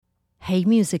Hey,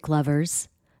 music lovers.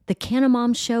 The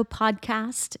Cannabis Show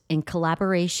podcast, in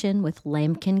collaboration with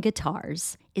Lambkin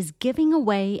Guitars, is giving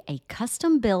away a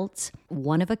custom-built,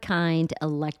 one-of-a-kind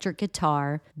electric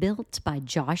guitar built by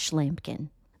Josh Lambkin.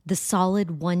 The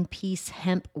solid one-piece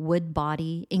hemp wood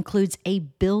body includes a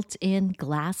built-in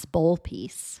glass bowl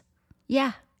piece.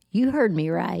 Yeah, you heard me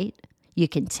right. You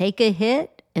can take a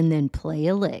hit and then play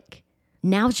a lick.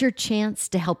 Now's your chance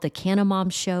to help the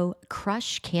Cannabis Show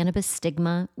crush cannabis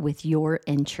stigma with your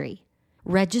entry.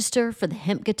 Register for the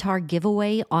hemp guitar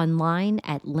giveaway online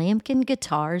at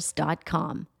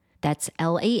lambkinguitars.com. That's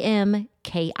LAMKIN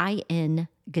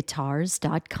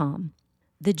guitars.com.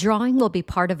 The drawing will be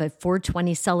part of a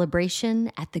 420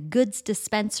 celebration at the Goods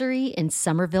Dispensary in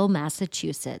Somerville,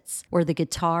 Massachusetts, where the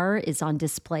guitar is on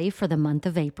display for the month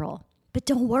of April. But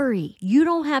don't worry, you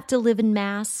don't have to live in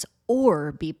Mass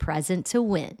or be present to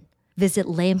win. Visit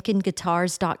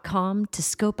lambkinguitars.com to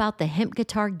scope out the hemp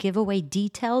guitar giveaway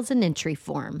details and entry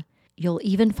form. You'll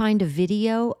even find a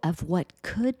video of what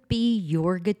could be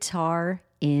your guitar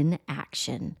in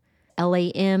action.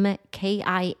 LAMKIN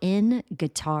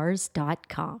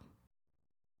guitars.com.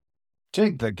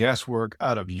 Take the guesswork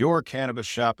out of your cannabis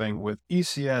shopping with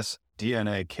ECS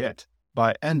DNA Kit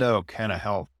by Endo Canna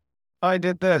Health. I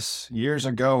did this years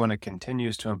ago, and it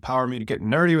continues to empower me to get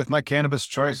nerdy with my cannabis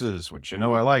choices, which you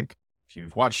know I like. If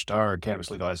you've watched our Cannabis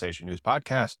Legalization News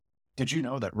podcast, did you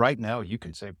know that right now you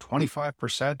can save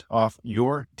 25% off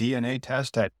your DNA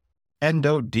test at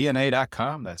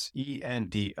endodna.com? That's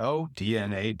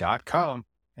ENDODNA.com,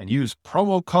 and use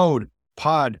promo code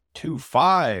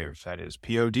POD25. That is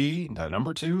POD, the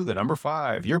number 2, the number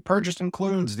 5. Your purchase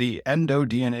includes the Endo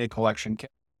DNA Collection Kit,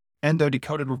 Endo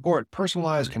Decoded Report,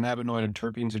 personalized cannabinoid and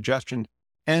terpene suggestion,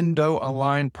 Endo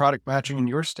aligned product matching in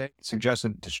your state,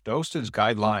 suggested dosage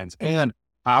guidelines, and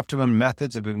optimum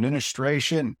methods of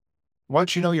administration.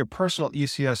 Once you know your personal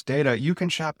ECS data, you can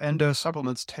shop Endo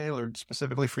supplements tailored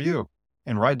specifically for you.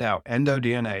 And right now, Endo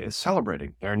DNA is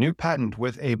celebrating their new patent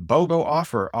with a BOGO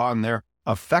offer on their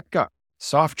Affeca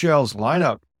soft gels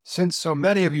lineup. Since so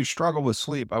many of you struggle with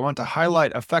sleep, I want to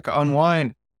highlight Affeca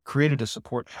Unwind, created to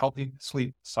support healthy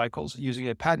sleep cycles using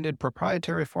a patented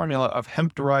proprietary formula of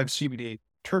hemp-derived CBD,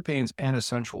 terpenes, and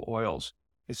essential oils.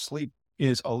 If sleep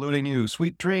is eluding you,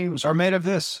 sweet dreams are made of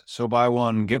this. So buy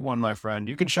one, get one, my friend.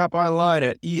 You can shop online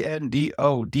at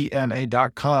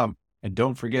endodna.com. And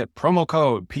don't forget promo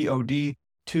code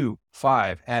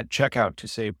POD25 at checkout to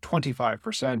save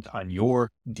 25% on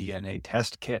your DNA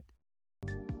test kit.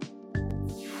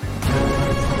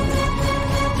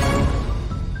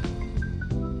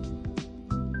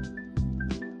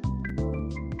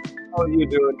 How are you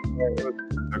doing? It was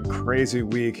a crazy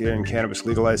week in cannabis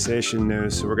legalization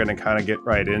news, so we're going to kind of get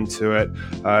right into it.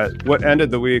 What ended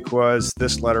the week was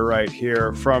this letter right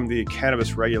here from the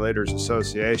Cannabis Regulators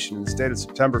Association. It's dated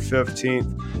September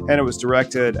 15th, and it was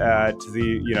directed at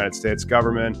the United States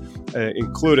government,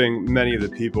 including many of the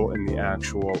people in the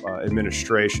actual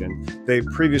administration. They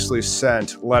previously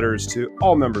sent letters to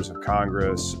all members of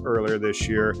Congress earlier this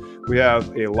year. We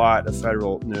have a lot of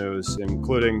federal news,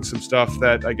 including some stuff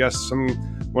that I guess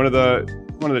one of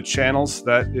the channels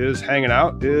that is hanging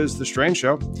out is The Strain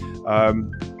Show.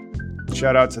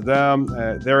 Shout out to them.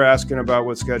 They're asking about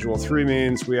what Schedule 3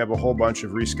 means. We have a whole bunch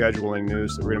of rescheduling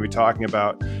news that we're going to be talking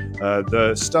about.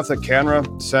 The stuff that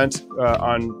CANRA sent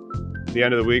on the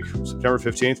end of the week, September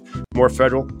 15th, more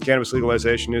federal cannabis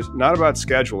legalization news, not about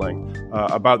scheduling,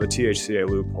 about the THCA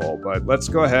loophole. But let's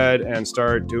go ahead and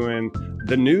start doing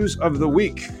the news of the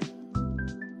week.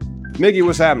 Miggy,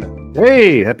 what's happening?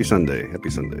 Hey, happy Sunday. Happy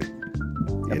Sunday.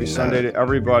 Happy Sunday to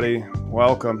everybody.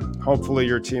 Welcome. Hopefully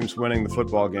your team's winning the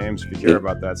football games if you care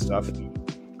about that stuff.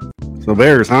 So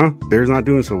Bears, huh? Bears not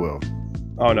doing so well.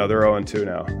 Oh, no, they're 0-2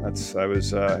 now. I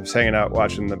was hanging out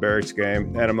watching the Bears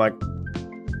game, and I'm like,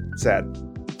 sad.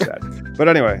 But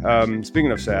anyway,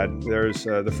 speaking of sad, there's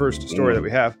the first story that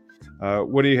we have.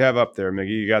 What do you have up there, Miggy?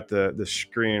 You got the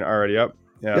screen already up?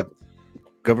 Yeah. Yep.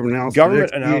 Government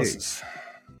analysis.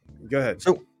 Go ahead.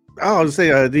 So I'll just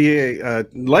say the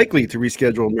likely to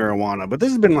reschedule marijuana, but this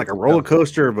has been like a roller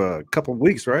coaster of a couple of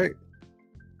weeks, right?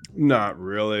 Not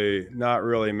really,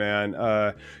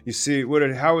 man. You see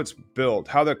how it's built,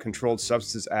 how the Controlled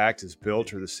Substances Act is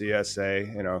built, or the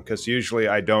CSA, because usually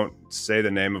I don't say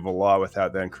the name of a law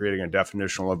without then creating a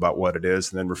definitional about what it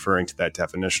is and then referring to that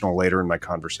definitional later in my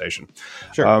conversation.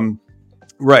 Sure.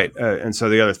 Right. And so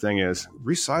the other thing is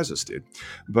resize this, dude.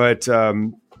 But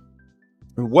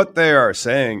what they are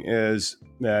saying is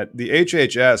that the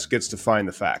HHS gets to find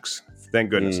the facts. Thank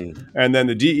goodness. And then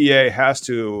the DEA has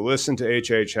to listen to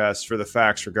HHS for the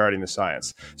facts regarding the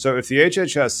science. So if the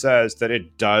HHS says that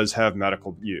it does have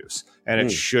medical use and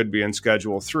it should be in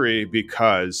Schedule 3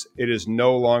 because it is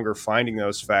no longer finding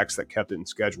those facts that kept it in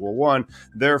Schedule 1,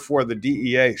 therefore the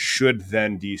DEA should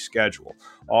then deschedule.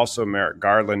 Also, Merrick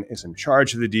Garland is in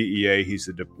charge of the DEA. He's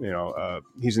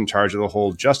he's in charge of the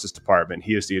whole Justice Department.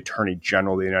 He is the Attorney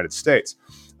General of the United States.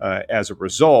 As a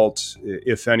result,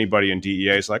 if anybody in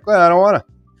DEA is like, well, I don't want to,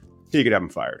 he could have him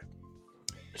fired.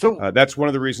 So that's one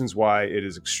of the reasons why it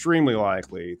is extremely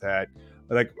likely that,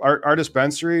 like our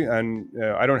dispensary, and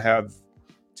I don't have,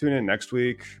 tune in next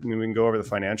week. I mean, we can go over the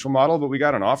financial model, but we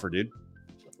got an offer, dude.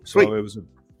 So Sweet. It was a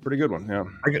pretty good one. Yeah,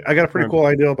 I got a pretty cool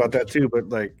idea about that too, but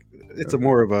like it's a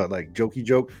more of a like jokey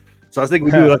joke. So I was thinking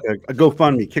we do like a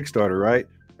GoFundMe Kickstarter, right?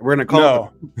 We're going to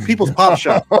call it People's Pop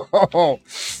Shop.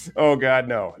 Oh, God,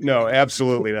 no. No,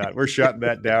 absolutely not. We're shutting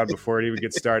that down before it even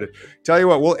gets started. Tell you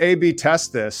what, we'll A/B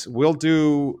test this. We'll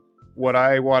do what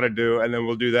I want to do, and then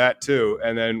we'll do that too.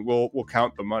 And then we'll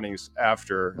count the monies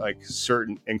after like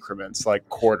certain increments, like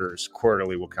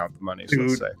quarterly we'll count the monies. Dude,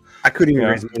 let's say. I couldn't even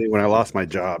raise money when I lost my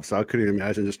job, so I couldn't even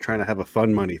imagine just trying to have a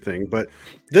fun money thing. But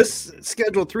this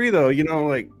Schedule 3, though,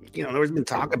 there's been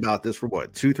talk about this for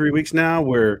what, 2-3 weeks now,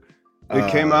 where it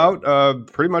came out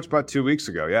pretty much about 2 weeks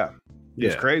ago. Yeah.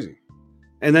 It's crazy.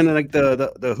 And then like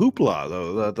the hoopla,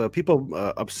 though, the people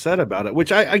upset about it,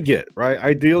 which I get, right?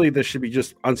 Ideally, this should be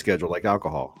just unscheduled, like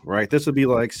alcohol, right? This would be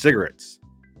like cigarettes,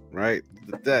 right?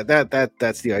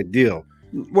 That's the ideal.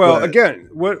 Well, again,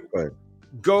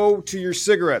 go to your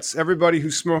cigarettes, everybody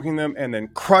who's smoking them, and then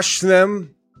crush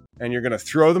them. And you're going to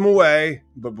throw them away.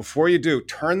 But before you do,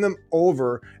 turn them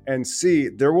over and see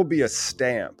there will be a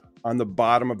stamp on the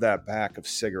bottom of that pack of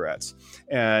cigarettes.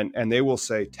 And they will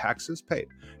say taxes paid.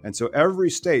 And so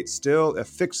every state still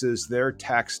affixes their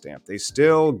tax stamp. They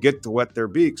still get to wet their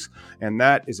beaks. And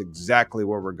that is exactly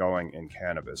where we're going in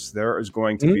cannabis. There is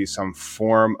going to be some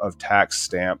form of tax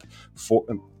stamp,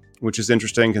 which is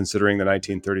interesting considering the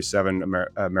 1937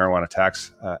 Marijuana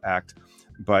Tax Act.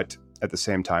 But at the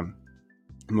same time,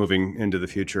 moving into the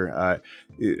future,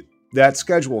 that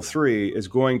Schedule 3 is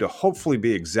going to hopefully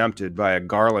be exempted by a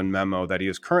Garland memo that he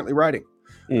is currently writing.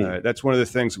 That's one of the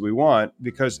things that we want,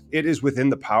 because it is within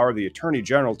the power of the Attorney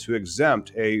General to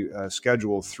exempt a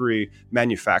Schedule 3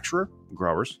 manufacturer,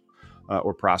 growers,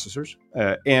 or processors,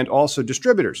 and also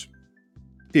distributors,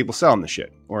 people selling the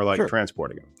shit or like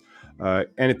transporting it.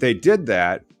 And if they did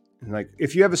that, like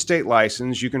if you have a state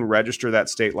license, you can register that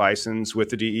state license with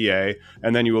the DEA,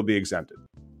 and then you will be exempted.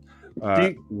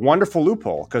 Wonderful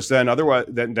loophole, because then otherwise,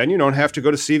 then you don't have to go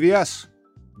to CVS.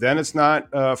 Then it's not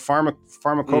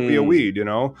pharmacopoeia weed,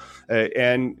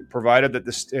 and provided that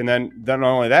this, and then not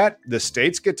only that, the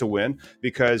states get to win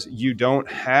because you don't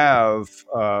have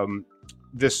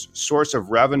this source of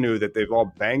revenue that they've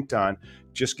all banked on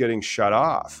just getting shut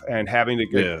off and having to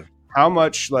get how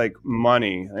much like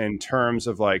money in terms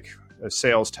of like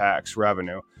sales tax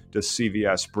revenue does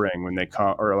CVS bring when they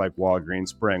come, or like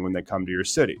Walgreens bring when they come to your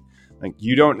city? Like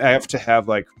you don't have to have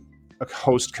like a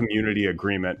host community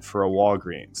agreement for a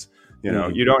Walgreens.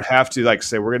 You don't have to like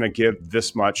say we're going to give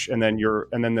this much, and then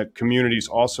the communities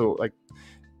also, like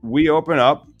we open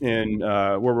up in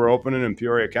where we're opening in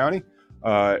Peoria County,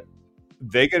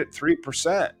 they get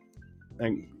 3%,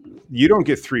 and you don't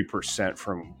get 3%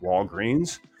 from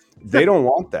Walgreens. They don't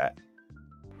want that.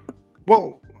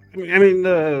 Well, I mean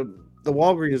the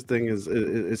Walgreens thing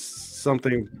is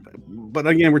something, but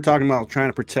again, we're talking about trying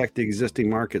to protect the existing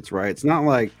markets, right? It's not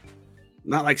like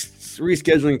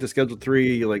rescheduling to Schedule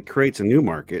 3 like creates a new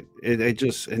market. It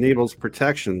just enables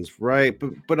protections, right?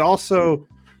 But also,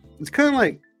 it's kind of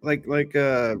like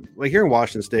here in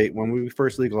Washington State, when we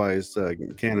first legalized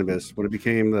cannabis, when it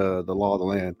became the law of the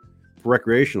land for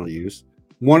recreational use,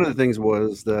 one of the things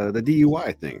was the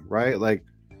DUI thing, right? Like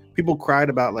people cried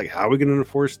about like how are we going to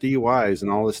enforce DUIs and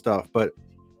all this stuff, but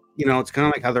it's kind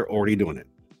of like how they're already doing it,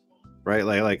 right?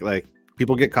 Like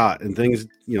people get caught and things,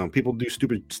 people do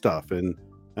stupid stuff, and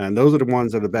those are the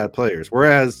ones that are the bad players.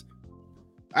 Whereas,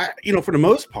 for the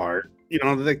most part,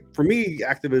 for me,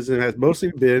 activism has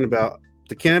mostly been about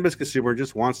the cannabis consumer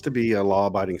just wants to be a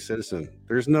law-abiding citizen.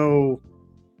 There's no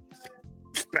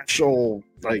special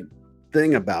like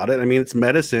thing about it. I mean, it's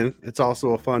medicine. It's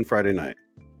also a fun Friday night.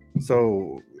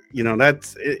 So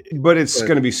that's it. But it's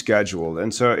going to be scheduled.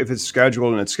 And so if it's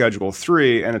scheduled and it's Schedule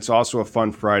 3 and it's also a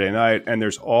fun Friday night and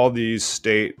there's all these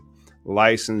state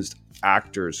licensed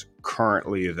actors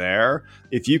currently there,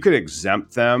 if you could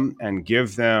exempt them and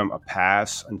give them a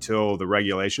pass until the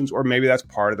regulations, or maybe that's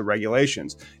part of the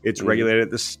regulations, it's regulated at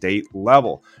the state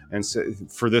level. And so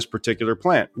for this particular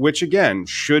plant, which again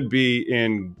should be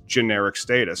in generic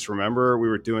status. Remember, we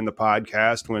were doing the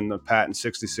podcast when the patent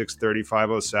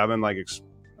 663507,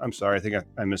 I'm sorry, I think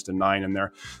I missed a 9 in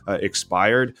there,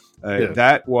 expired.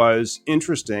 That was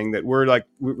interesting that we're like,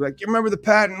 you remember the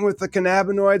patent with the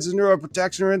cannabinoids and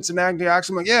neuroprotectants and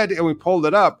antioxidants? Yeah, and we pulled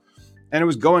it up and it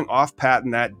was going off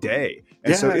patent that day.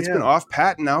 And so it's been off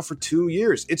patent now for 2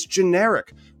 years. It's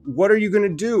generic. What are you going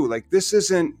to do? Like, this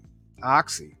isn't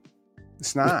Oxy.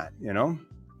 It's not,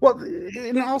 Well,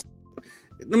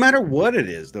 no matter what it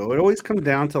is, though, it always comes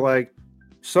down to like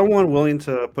someone willing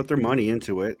to put their money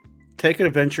into it, take an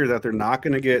adventure that they're not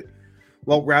going to get.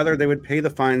 Well, rather they would pay the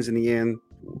fines in the end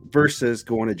versus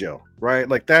going to jail, right?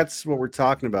 Like that's what we're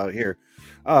talking about here.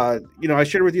 I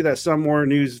shared with you that Some More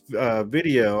News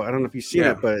video. I don't know if you've seen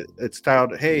it, but it's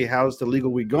titled, "Hey, how's the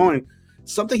legal week going?"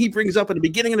 Something he brings up at the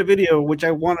beginning of the video, which I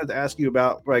wanted to ask you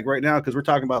about like right now, because we're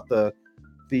talking about the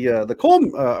coal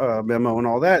memo and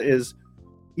all that is,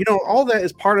 all that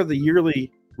is part of the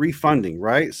yearly refunding,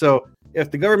 right? So if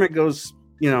the government goes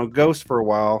ghost for a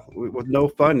while with no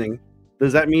funding,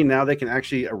 does that mean now they can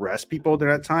actually arrest people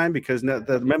during that time because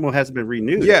the memo hasn't been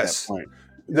renewed? Yes. At that point?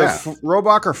 The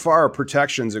Robacher FAR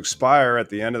protections expire at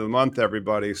the end of the month,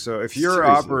 everybody. So if you're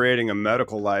operating a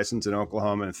medical license in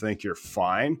Oklahoma and think you're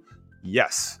fine,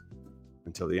 yes,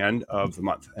 until the end of the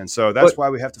month. And so that's why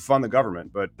we have to fund the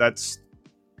government. But that's,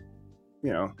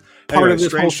 part of this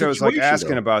strange whole shows like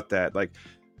asking about that. Like,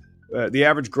 the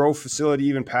average grow facility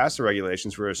even passed the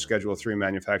regulations for a Schedule 3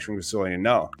 manufacturing facility?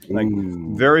 No. Like,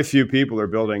 very few people are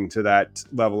building to that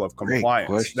level of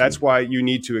compliance. That's why you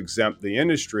need to exempt the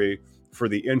industry for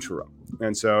the interim.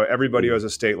 And so everybody who has a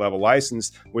state level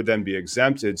license would then be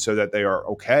exempted so that they are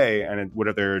okay. And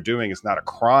whatever they're doing is not a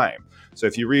crime. So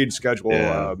if you read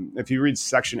if you read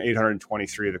Section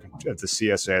 823 of the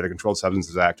CSA, the Controlled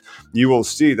Substances Act, you will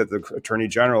see that the Attorney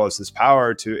General has this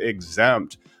power to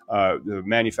exempt the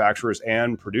manufacturers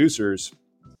and producers.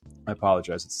 I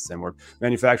apologize, it's the same word.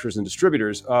 Manufacturers and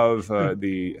distributors of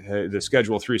the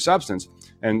Schedule 3 substance,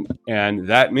 and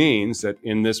that means that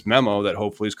in this memo that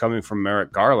hopefully is coming from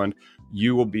Merrick Garland,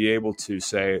 you will be able to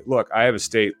say, "Look, I have a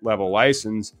state level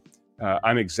license.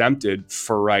 I'm exempted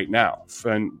for right now,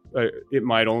 and it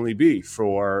might only be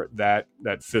for that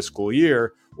fiscal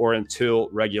year." Or until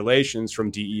regulations from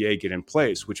DEA get in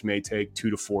place, which may take 2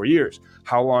 to 4 years.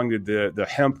 How long did the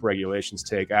hemp regulations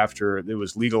take after it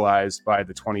was legalized by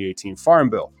the 2018 Farm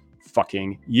Bill?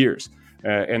 Fucking years.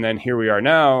 And then here we are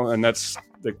now, and that's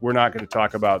like, we're not going to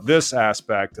talk about this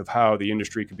aspect of how the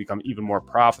industry could become even more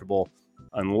profitable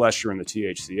unless you're in the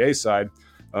THCA side.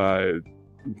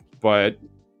 But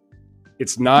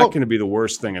it's not going to be the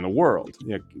worst thing in the world.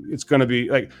 It's going to be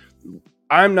like,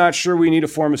 I'm not sure we need to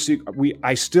form a C.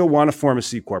 I still want to form a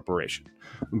C corporation,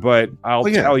 but I'll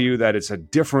tell you that it's a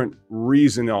different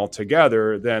reason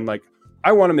altogether than like,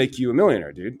 I want to make you a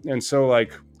millionaire, dude. And so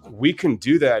like, we can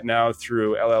do that now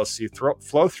through LLC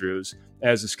flow-throughs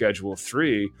as a Schedule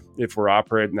 3 if we're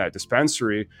operating that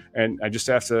dispensary. And I just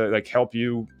have to like help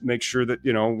you make sure that,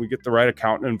 we get the right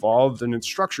accountant involved and it's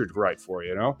structured right for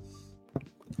you,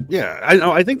 Yeah, I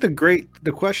know. I think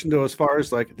the question though, as far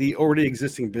as like the already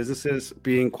existing businesses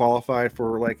being qualified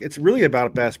for, like, it's really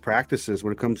about best practices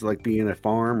when it comes to like being a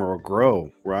farm or a grow,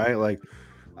 right? Like,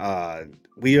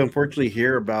 we unfortunately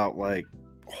hear about like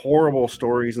horrible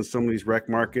stories in some of these rec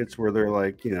markets where they're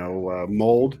like,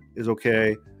 mold is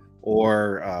okay,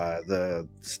 or the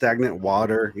stagnant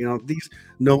water, these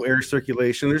no air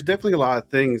circulation. There's definitely a lot of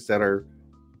things that are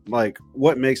like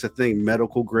what makes a thing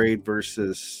medical grade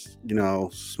versus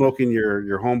smoking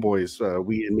your homeboy's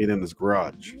weed and meat in his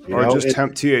garage, or just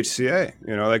hemp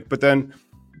THCA, but then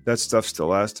that stuff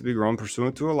still has to be grown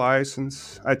pursuant to a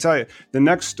license. I tell you, the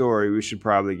next story we should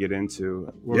probably get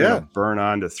into, we're gonna burn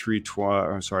on to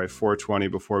 420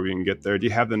 before we can get there. Do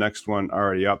you have the next one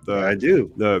already up? I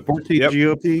do. The 14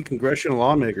 GOP congressional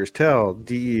lawmakers tell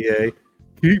DEA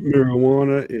keep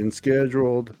marijuana in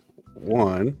Scheduled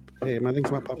 1. Hey, my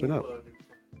thing's not popping up.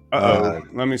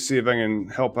 Let me see if I can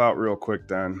help out real quick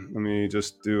then. Let me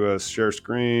just do a share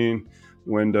screen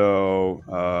window.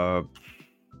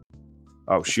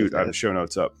 I have the show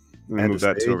notes up. Let me move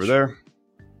that to over there.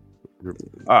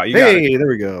 There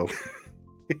we go.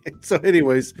 So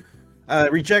anyways,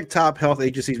 reject top health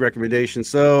agency's recommendation.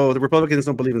 So the Republicans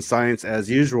don't believe in science as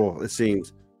usual, it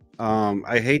seems.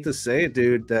 I hate to say it,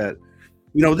 dude, that,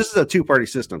 this is a two-party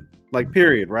system, like,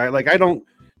 period, right? Like, I don't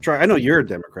I know you're a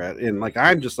Democrat, and like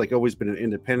I'm just like always been an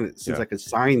independent since I could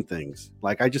sign things.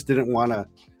 Like I just didn't want to.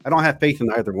 I don't have faith in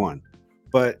either one.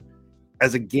 But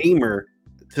as a gamer,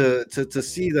 to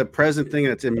see the present thing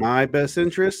that's in my best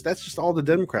interest, that's just all the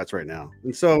Democrats right now.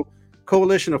 And so,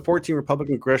 coalition of 14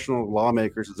 Republican congressional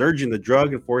lawmakers is urging the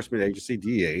Drug Enforcement Agency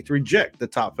 (DEA) to reject the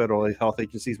top federal health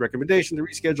agency's recommendation to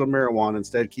reschedule marijuana,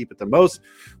 instead keep it the most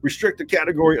restricted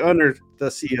category under the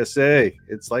CSA.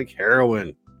 It's like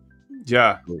heroin.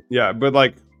 Yeah. But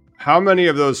like, how many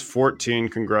of those 14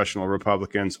 congressional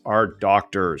Republicans are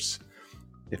doctors?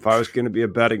 If I was going to be a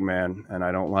betting man, and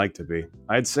I don't like to be,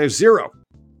 I'd say zero.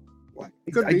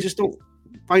 I just don't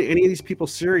find any of these people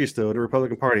serious, though. The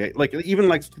Republican Party, like even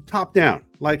like top down,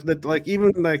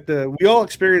 we all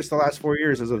experienced the last 4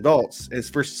 years as adults. Is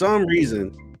for some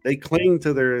reason they cling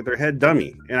to their head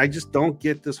dummy, and I just don't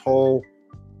get this whole.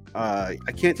 I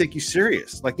can't take you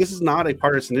serious. Like this is not a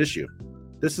partisan issue.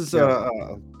 This is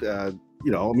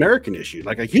American issue,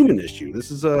 like a human issue.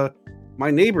 This is my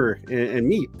neighbor and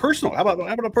me, personal. How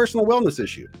about a personal wellness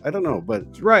issue? I don't know,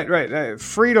 but right.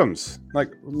 Freedoms,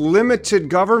 like limited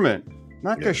government,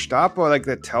 not Gestapo, like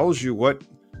that tells you what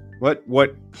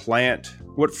plant,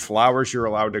 what flowers you're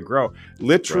allowed to grow.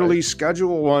 Literally,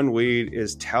 Schedule 1 weed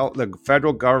is the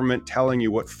federal government telling you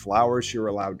what flowers you're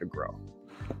allowed to grow,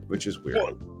 which is weird.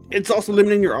 Well, it's also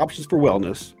limiting your options for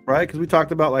wellness, right? Because we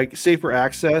talked about like safer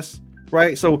access,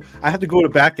 right? So I have to go to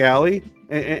back alley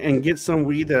and get some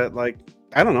weed that, like,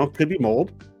 I don't know, could be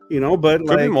mold, but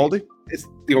could be moldy. It's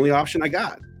the only option I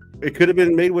got. It could have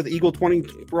been made with Eagle 20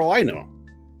 for all I know.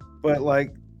 But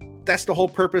like, that's the whole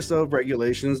purpose of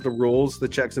regulations, the rules, the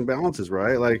checks and balances,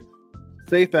 right? Like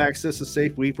safe access to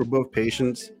safe weed for both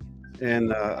patients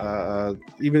and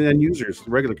even end users,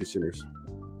 regular consumers.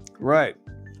 Right.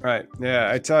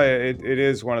 Yeah, I tell you, it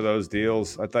is one of those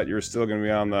deals. I thought you were still going to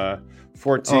be on the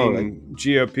 14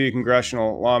 GOP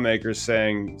congressional lawmakers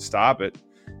saying, stop it.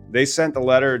 They sent the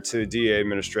letter to DA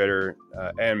Administrator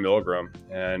Ann Milgram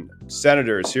and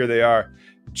senators. Here they are.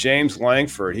 James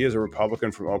Langford, he is a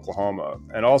Republican from Oklahoma,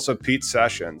 and also Pete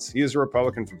Sessions. He is a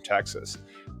Republican from Texas.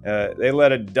 They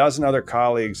led a dozen other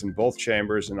colleagues in both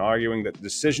chambers in arguing that the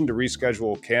decision to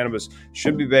reschedule cannabis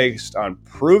should be based on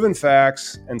proven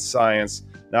facts and science,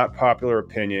 not popular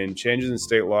opinion. Changes in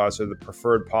state laws are the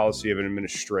preferred policy of an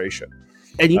administration.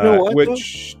 And you know what?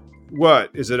 What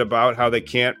is it about? How they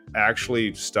can't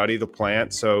actually study the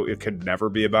plant, so it could never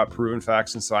be about proven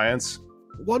facts and science?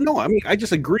 Well, no, I mean, I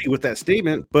just agree with that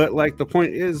statement, but like the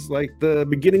point is like the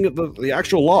beginning of the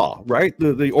actual law, right?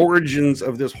 The origins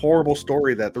of this horrible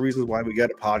story, that the reasons why we got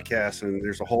a podcast, and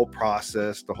there's a whole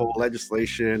process, the whole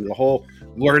legislation, the whole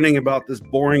learning about this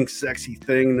boring, sexy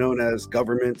thing known as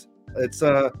government. It's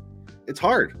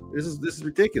hard. This is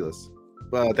ridiculous.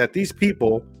 That these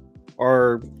people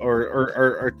are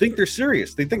think they're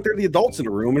serious. They think they're the adults in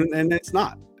the room, and it's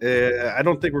not. I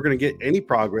don't think we're going to get any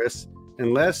progress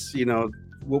unless,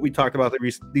 what we talked about, the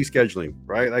descheduling,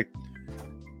 right? Like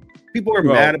people are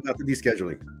mad about the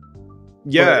descheduling.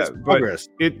 Yeah, but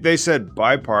they said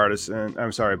bicameral.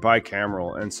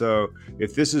 And so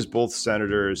if this is both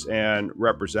senators and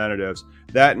representatives,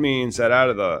 that means that out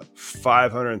of the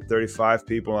 535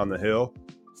 people on the Hill,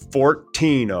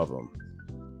 14 of them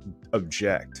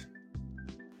object.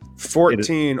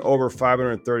 14 over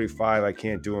 535, I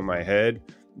can't do in my head,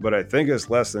 but I think it's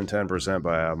less than 10%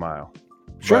 by a mile.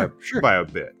 Sure. By a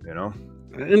bit,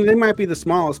 And they might be the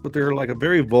smallest, but they're like a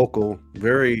very vocal,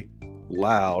 very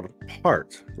loud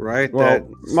part, right? Well,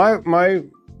 my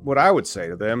what I would say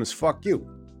to them is fuck you.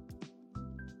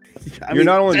 You're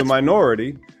not only the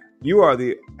minority, you are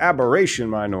the aberration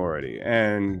minority,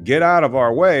 and get out of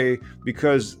our way,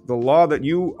 because the law that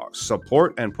you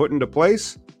support and put into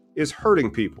place is hurting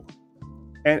people.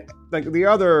 And like the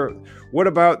other, what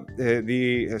about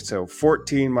so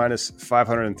 14 minus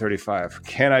 535?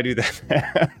 Can I do that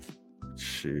math?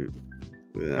 Shoot.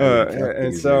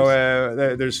 And so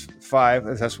there's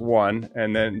 5, that's 1.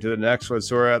 And then to the next one,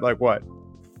 so we're at like what?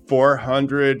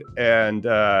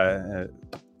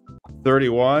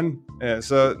 431.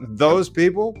 So those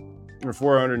people are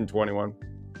 421.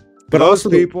 But those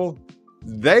people,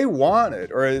 they want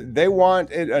it, or they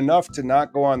want it enough to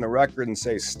not go on the record and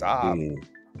say stop.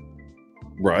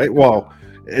 Right. Well,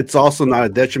 it's also not a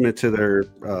detriment to their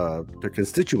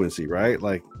constituency, right?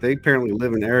 Like they apparently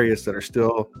live in areas that are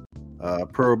still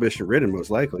prohibition ridden, most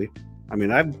likely. I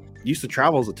mean, I've used to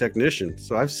travel as a technician,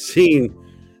 so I've seen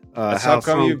that's how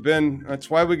come you've been. That's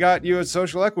why we got you at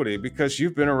Social Equity, because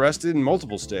you've been arrested in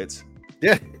multiple states.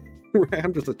 Yeah.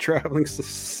 I'm just a traveling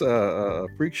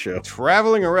freak show.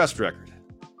 Traveling arrest record.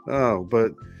 Oh,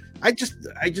 but I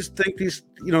just think these,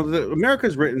 the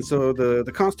America's written so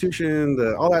the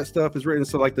Constitution, all that stuff is written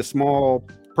so like the small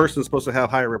person is supposed to have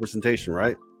higher representation,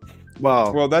 right?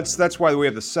 Well, that's why we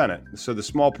have the Senate. So the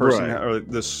small person or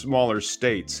the smaller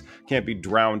states can't be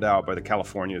drowned out by the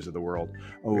Californias of the world.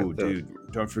 Oh, dude,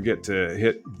 don't forget to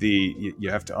hit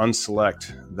you have to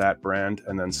unselect that brand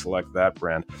and then select that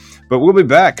brand. But we'll be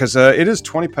back because it is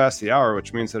 20 past the hour,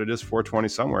 which means that it is 4:20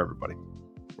 somewhere, everybody.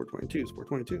 4:22 is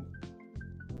 4:22.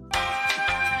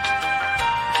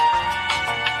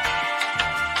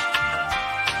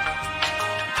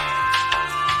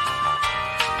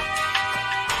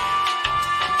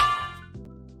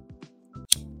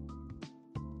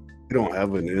 You don't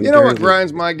have an intern. You know what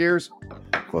grinds my gears?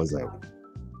 What's that?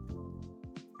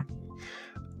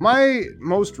 My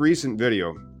most recent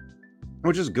video,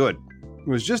 which is good,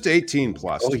 was just 18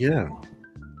 plus. Oh yeah.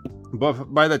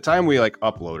 But by the time we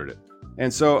uploaded it,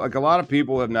 and so a lot of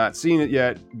people have not seen it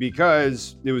yet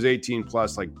because it was 18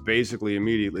 plus, basically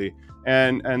immediately.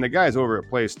 And the guys over at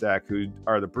PlayStack, who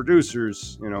are the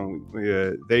producers,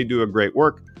 they do a great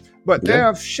work. But they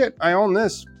have shit. I own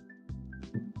this,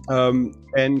 and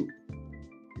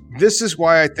this is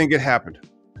why I think it happened,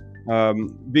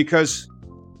 because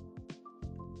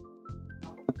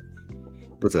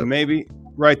what's up? Maybe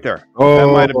right there. Oh, that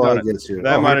might have done it.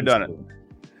 That might have done it.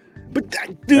 But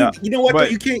dude, you know what?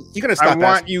 But you can't. You gotta stop. I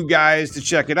want you guys to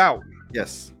check it out.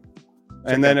 Yes.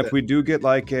 And then if we do get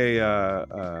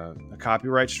a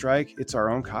copyright strike, it's our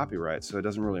own copyright, so it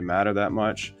doesn't really matter that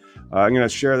much. I'm going to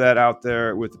share that out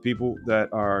there with the people that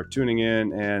are tuning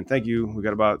in, and thank you. We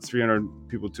got about 300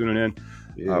 people tuning in.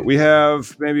 Yeah. We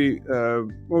have maybe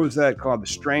what was that called? The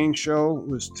Strange Show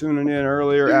was tuning in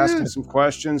earlier, asking some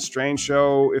questions. Strange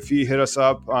Show, if he hit us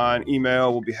up on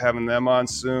email, we'll be having them on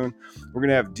soon. We're going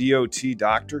to have DOT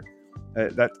Doctor.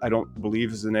 That I don't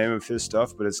believe is the name of his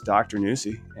stuff, but it's Dr.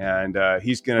 Newsy. And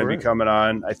he's going to be coming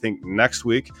on, I think, next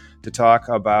week to talk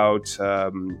about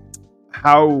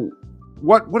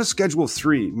what does Schedule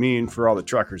 3 mean for all the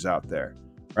truckers out there,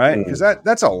 right? Because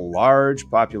that's a large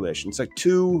population. It's like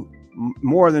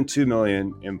more than 2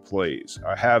 million employees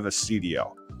have a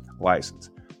CDL license.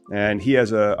 And he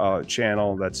has a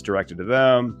channel that's directed to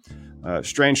them.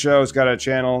 Strange Show's got a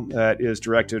channel that is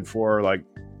directed for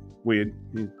weed.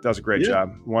 He does a great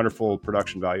job. Wonderful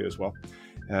production value as well.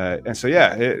 And so,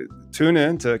 tune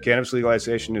in to Cannabis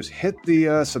Legalization News. Hit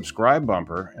the subscribe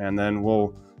bumper, and then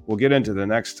we'll get into the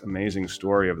next amazing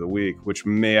story of the week, which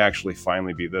may actually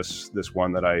finally be this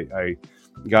one that I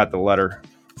got the letter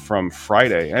from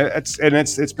Friday.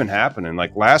 It's been happening.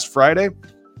 Last Friday,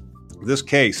 this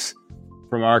case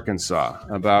from Arkansas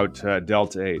about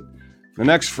Delta 8. The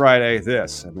next Friday,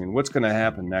 this. I mean, what's going to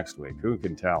happen next week? Who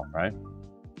can tell, right?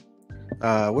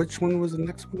 Which one was the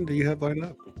next one? Do you have lined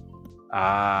up?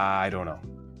 I don't know.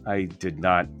 I did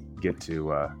not get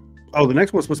to. The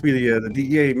next one's supposed to be the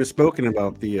DEA misspoken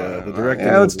about the director.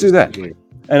 Yeah, let's do that.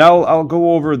 And I'll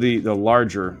go over the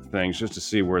larger things just to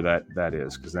see where that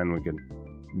is, because then we can.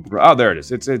 Oh, there it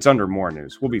is. It's under more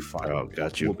news. We'll be fine. Oh,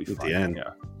 got you. We'll be fine. The end.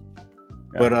 Yeah.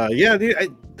 But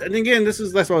and again, that's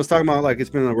what I was talking about. It's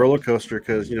been a roller coaster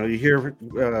because you hear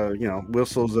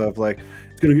whistles of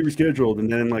it's going to get rescheduled,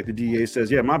 and then the DEA says,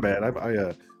 "Yeah, my bad.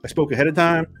 I spoke ahead of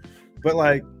time," but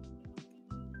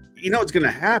it's going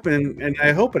to happen, and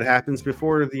I hope it happens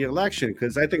before the election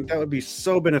because I think that would be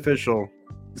so beneficial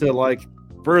to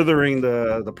furthering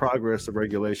the progress of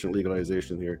regulation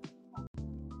legalization here.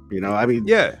 No,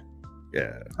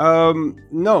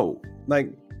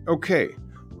 okay.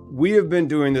 We have been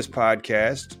doing this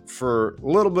podcast for a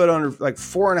little bit under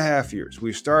 4.5 years.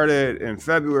 We started in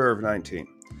February of 19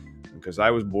 because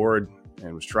I was bored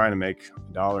and was trying to make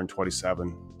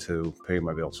 $1.27 to pay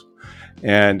my bills.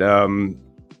 And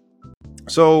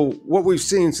so what we've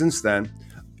seen since then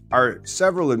are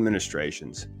several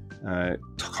administrations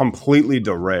completely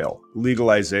derail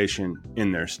legalization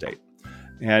in their state.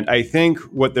 And I think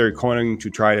what they're going to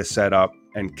try to set up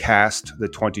and cast the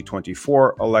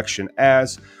 2024 election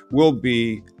as will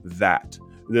be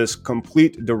this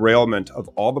complete derailment of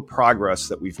all the progress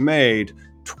that we've made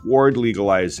toward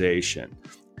legalization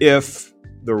if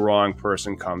the wrong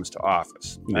person comes to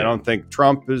office. Yeah. I don't think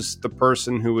Trump is the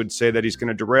person who would say that he's going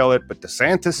to derail it, but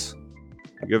DeSantis.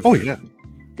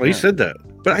 He said that.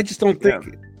 But I just don't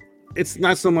think it's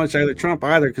not so much either Trump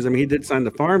either, because he did sign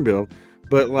the farm bill,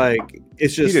 but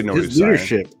it's just his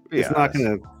leadership. It's not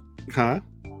going to. Huh?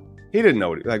 He didn't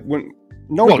know it. When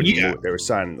nobody knew what they were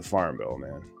signing the farm bill,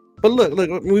 man. But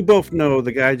look, we both know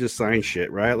the guy just signed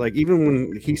shit, right? Even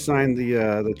when he signed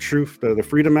the Truth, the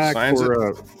Freedom Act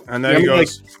and then he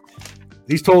goes,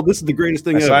 he's told this is the greatest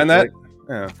thing ever. Sign that?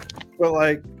 Yeah.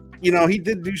 But he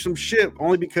did do some shit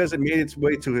only because it made its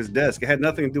way to his desk. It had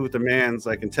nothing to do with the man's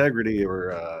like integrity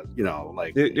or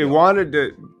it wanted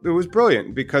to. It was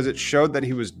brilliant because it showed that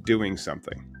he was doing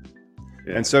something.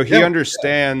 Yeah. And so he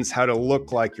understands how to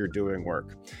look like you're doing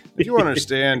work. If you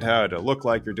understand how to look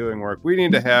like you're doing work, we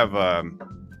need to have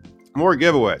more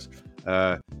giveaways.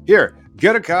 Here,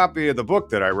 get a copy of the book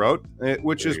that I wrote,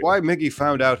 which is why Miggy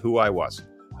found out who I was.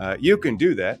 You can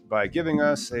do that by giving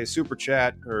us a super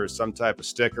chat or some type of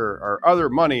sticker or other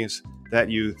monies that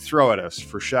you throw at us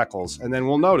for shekels, and then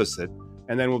we'll notice it,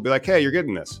 and then we'll be like, hey, you're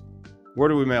getting this. Where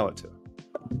do we mail it to?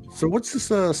 So what's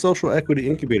this social equity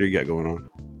incubator you got going on?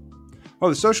 Oh,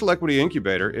 the Social Equity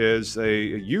Incubator is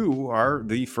you are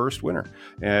the first winner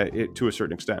to a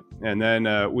certain extent. And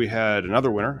then we had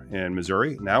another winner in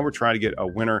Missouri. Now we're trying to get a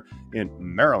winner in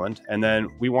Maryland. And then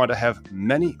we want to have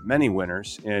many, many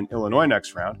winners in Illinois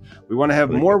next round. We want to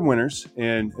have more winners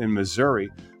in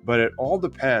Missouri. But it all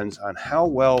depends on how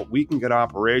well we can get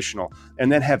operational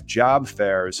and then have job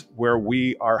fairs where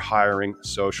we are hiring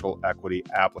social equity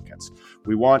applicants.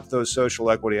 We want those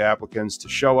social equity applicants to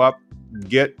show up,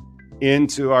 get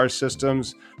into our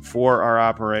systems for our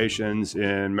operations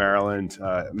in Maryland,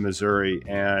 Missouri,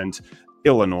 and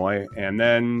Illinois. And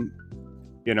then,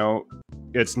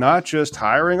 it's not just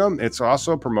hiring them, it's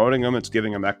also promoting them. It's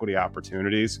giving them equity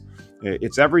opportunities.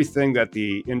 It's everything that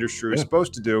the industry is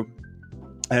supposed to do.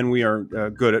 And we are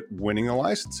good at winning the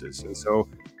licenses. And so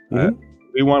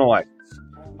we want a license.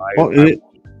 I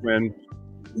win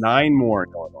 9 more in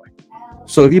Illinois.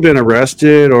 So have you been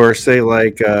arrested or say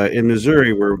like in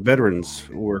Missouri where veterans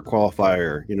were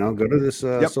qualifier, go to this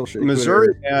social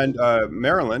Missouri and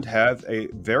Maryland have a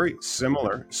very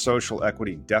similar social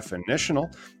equity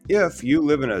definitional. If you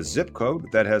live in a zip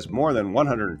code that has more than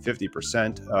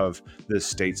 150% of the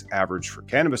state's average for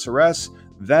cannabis arrests,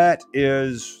 that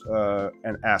is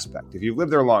an aspect. If you've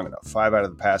lived there long enough, 5 out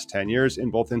of the past 10 years in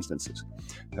both instances.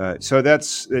 So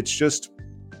it's just,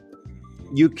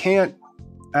 you can't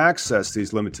access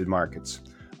these limited markets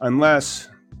unless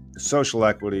social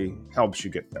equity helps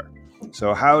you get there.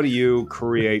 So how do you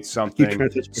create something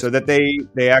so that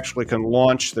they actually can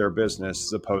launch their business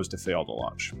as opposed to fail to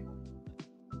launch?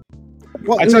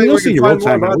 Well, I tell you, you can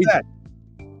find more about that.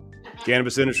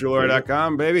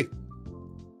 CannabisIndustryLawyer.com, baby.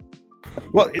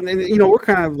 Well, and we're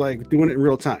kind of like doing it in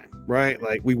real time, right?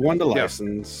 Like we won the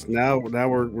license. Now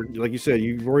we're like you said,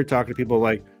 you've already talked to people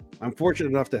like, I'm fortunate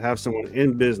enough to have someone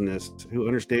in business who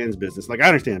understands business. Like I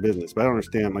understand business, but I don't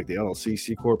understand like the LLC,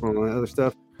 C Corp, and all that other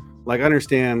stuff. Like I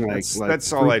understand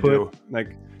that's all I do.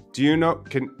 Like, do you know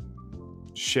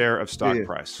share of stock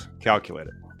price? Calculate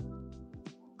it.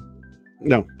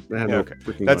 No, okay.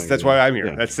 That's why I'm here.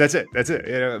 Yeah. That's it. That's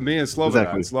it. Me and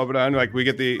Slobodan, like we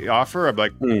get the offer. I'm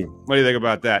like, what do you think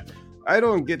about that? I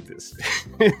don't get this.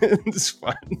 It's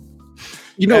fun.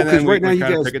 Because right now you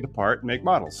guys pick it apart and make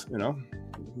models.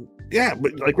 Yeah,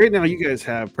 but like right now, you guys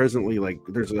have presently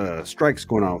there's strikes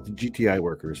going on with the GTI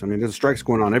workers. I mean, there's strikes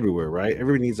going on everywhere, right?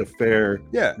 Everybody needs a fair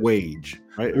wage,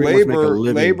 right?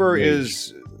 Labor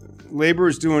is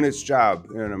doing its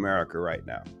job in America right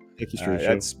now.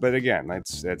 But again,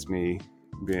 that's me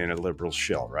being a liberal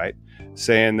shill, right?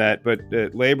 Saying that, but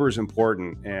labor is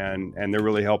important and they're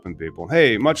really helping people.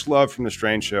 Hey, much love from the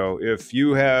Strange Show. If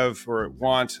you have or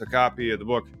want a copy of the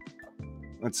book,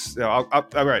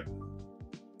 all right.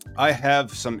 I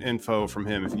have some info from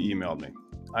him if he emailed me.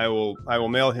 I will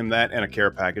mail him that and a care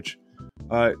package.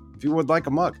 If you would like a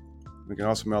mug, we can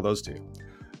also mail those to you.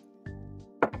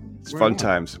 It's fun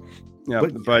times. Yeah,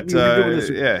 but doing this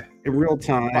in real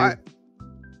time.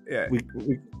 We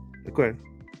go ahead.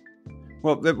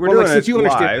 Well, we're doing it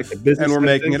live and we're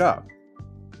making it up.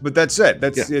 But that's it.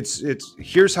 It's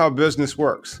here's how business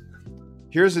works.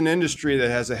 Here's an industry that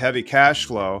has a heavy cash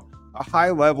flow, a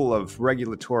high level of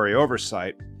regulatory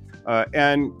oversight,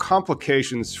 and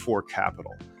complications for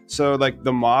capital. So like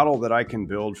the model that I can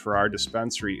build for our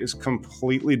dispensary is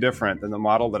completely different than the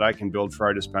model that I can build for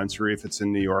our dispensary if it's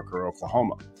in New York or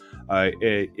Oklahoma.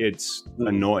 It's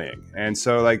annoying. And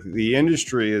so like the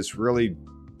industry is really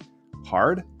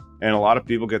hard and a lot of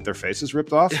people get their faces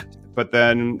ripped off. But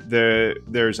then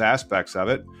there's aspects of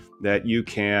it that you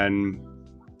can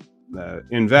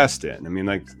invest in. I mean,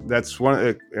 like that's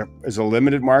is a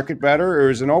limited market better or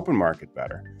is an open market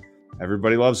better?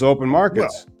 Everybody loves open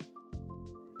markets,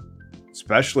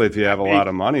 especially if you have a lot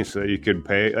of money, so you could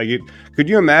pay. Could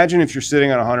you imagine if you're sitting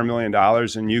on $100 million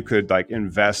and you could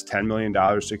invest $10 million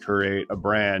to create a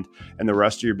brand, and the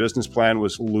rest of your business plan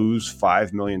was lose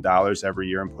 $5 million every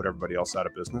year and put everybody else out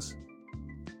of business?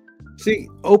 See,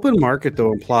 open market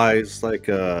though implies like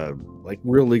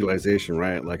real legalization,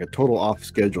 right? Like a total off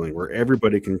scheduling where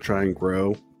everybody can try and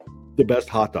grow the best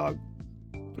hot dog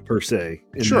per se,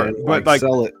 and sure, then, but like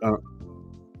sell it.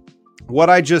 What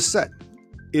I just said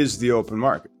is the open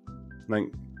market. Like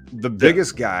the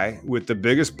biggest guy with the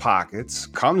biggest pockets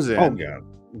comes in,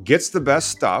 gets the best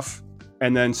stuff,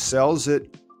 and then sells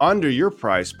it under your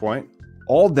price point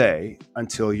all day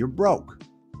until you're broke.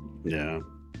 Yeah.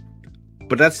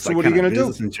 But that's so what are you going to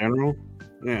do in general?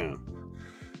 Yeah.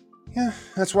 Yeah.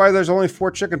 That's why there's only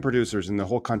 4 chicken producers in the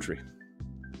whole country.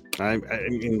 I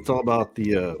mean, it's all about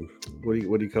the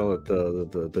what do you call it?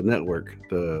 The network,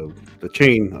 the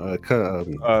chain.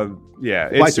 Yeah,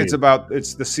 it's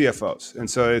the CFOs, and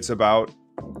so it's about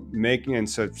making. And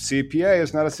so CPA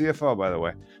is not a CFO, by the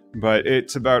way, but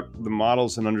it's about the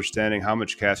models and understanding how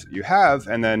much cash you have,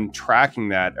 and then tracking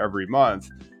that every month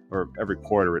or every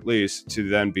quarter at least, to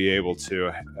then be able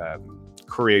to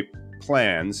create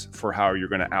plans for how you're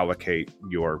going to allocate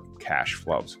your cash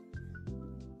flows.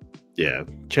 Yeah,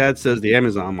 Chad says the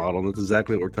Amazon model. That's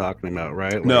exactly what we're talking about,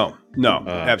 right? Like, no,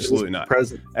 absolutely not.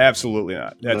 Absolutely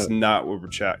not. That's not what we're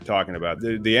talking about.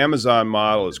 The Amazon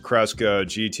model is Cresco,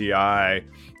 GTI,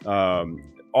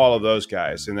 all of those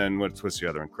guys, and then what's the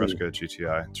other one? Cresco,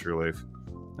 GTI, Trueleaf.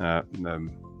 I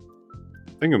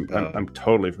think I'm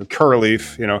totally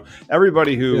Curaleaf. You know,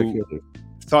 everybody who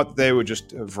thought they would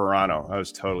just Verano. I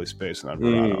was totally spacing on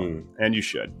Verano, and you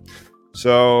should.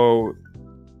 So,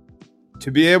 to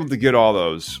be able to get all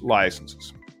those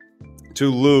licenses,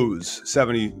 to lose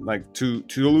to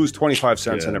lose 25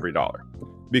 cents on every dollar,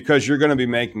 because you're going to be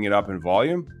making it up in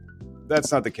volume,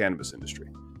 that's not the cannabis industry.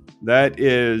 That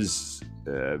is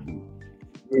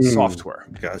software.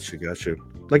 Gotcha.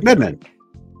 Like MedMen.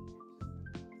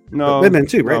 No, MedMen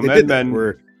too, right?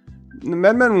 The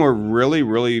MedMen were really,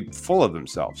 really full of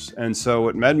themselves. And so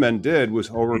what MedMen did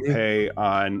was overpay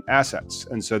on assets.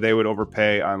 And so they would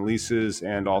overpay on leases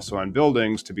and also on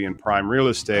buildings to be in prime real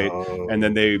estate. And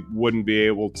then they wouldn't be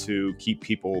able to keep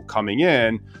people coming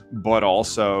in, but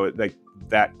also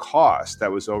that cost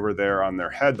that was over there on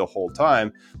their head the whole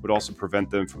time would also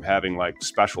prevent them from having like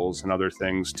specials and other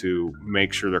things to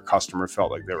make sure their customer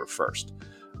felt like they were first.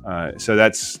 So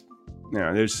that's,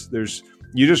 there's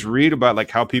you just read about like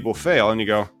how people fail and you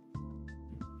go,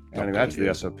 I think that's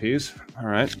the SOPs. All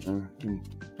right.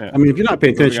 I mean, if you're not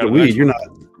paying attention to weed, you're not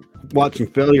watching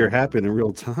failure happen in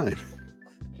real time.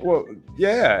 Well,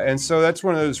 yeah. And so that's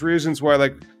one of those reasons why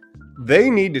like they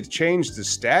need to change the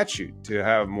statute to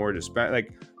have more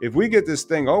like if we get this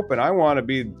thing open, I want to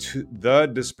be the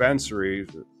dispensary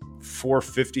for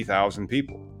 50,000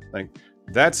 people. Like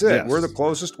that's it. Yes. We're the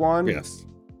closest one. Yes.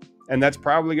 And that's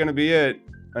probably going to be it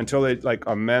until they like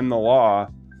amend the law.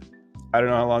 I don't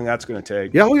know how long that's going to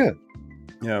take. Yeah. Oh yeah.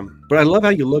 Yeah. But I love how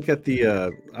you look at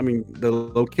the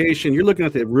location. You're looking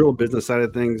at the real business side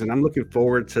of things, and I'm looking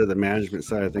forward to the management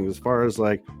side of things as far as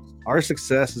like our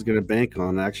success is going to bank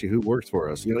on actually who works for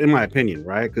us, in my opinion,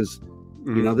 right? Because,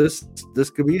 this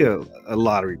could be a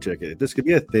lottery ticket. This could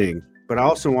be a thing, but I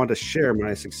also want to share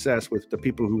my success with the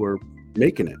people who are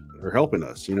making it or helping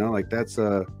us, like that's,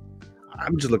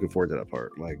 I'm just looking forward to that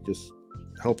part. Like just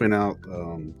helping out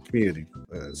community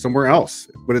somewhere else,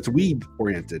 but it's weed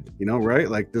oriented, right?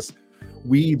 Like this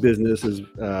weed business is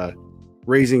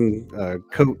raising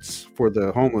coats for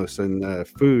the homeless and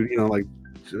food, like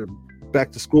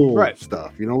back to school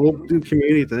stuff. We'll do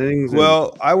community things.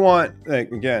 Well, I want,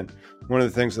 again, one of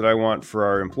the things that I want for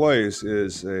our employees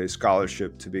is a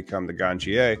scholarship to become the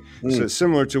Ganjier. So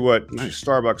similar to what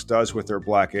Starbucks does with their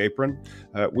Black Apron,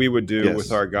 we would do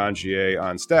with our Ganjier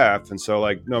on staff. And so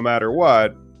like, no matter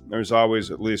what, there's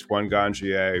always at least one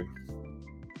Ganjier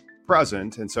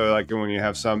present. And so like when you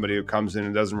have somebody who comes in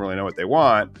and doesn't really know what they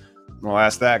want, well,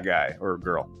 ask that guy or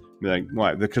girl. Be like,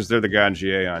 why? Because they're the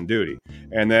Ganjier on duty.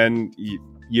 And then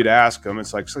you'd ask them,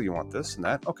 it's like, so you want this and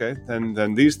that? Okay,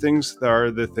 then these things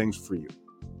are the things for you.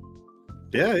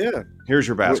 Yeah. Here's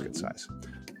your basket size.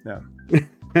 Yeah.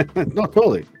 No,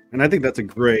 totally. And I think that's a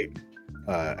great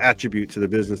attribute to the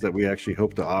business that we actually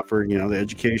hope to offer, the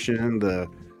education,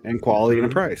 and quality and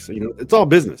the price. It's all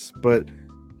business,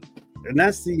 and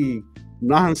that's the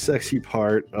non-sexy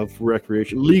part of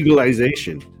recreation,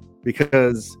 legalization,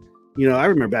 because I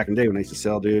remember back in the day when I used to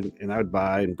sell, dude, and I would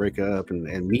buy and break up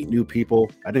and meet new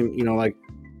people. I didn't,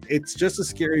 it's just as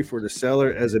scary for the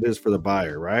seller as it is for the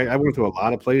buyer, right? I went to a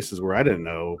lot of places where I didn't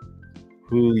know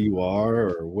who you are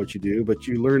or what you do, but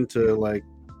you learn to like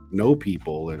know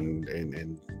people and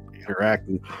interact.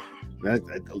 And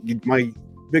my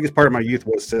biggest part of my youth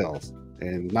was sales,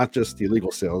 and not just the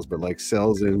illegal sales, but like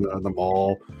sales in the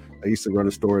mall. I used to run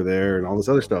a store there and all this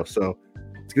other stuff. So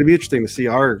it's going to be interesting to see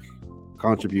our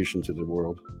contribution to the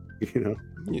world.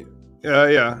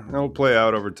 Yeah, it'll play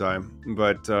out over time,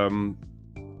 but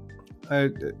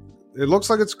it looks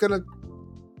like it's gonna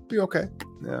be okay.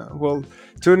 Yeah, well,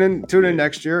 tune in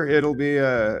next year. It'll be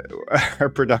our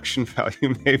production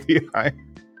value may be high.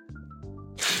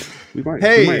 We might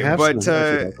have but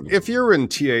if you're in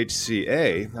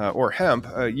THCA or hemp,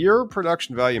 your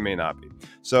production value may not be.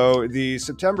 So the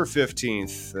September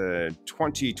 15th,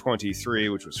 2023,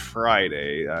 which was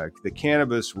Friday, the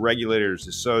Cannabis Regulators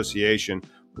Association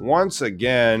once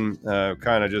again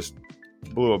kind of just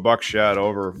blew a buckshot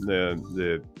over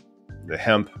the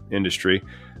hemp industry,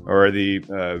 or the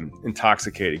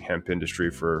intoxicating hemp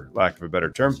industry, for lack of a better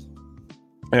term.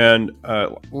 And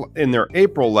in their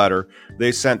April letter,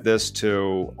 they sent this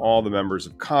to all the members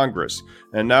of Congress.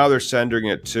 And now they're sending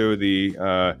it to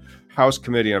the House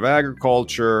Committee of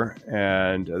Agriculture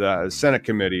and the Senate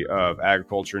Committee of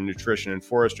Agriculture, Nutrition, and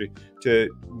Forestry to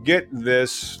get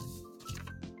this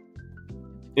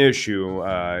issue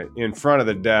in front of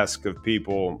the desk of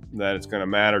people that it's going to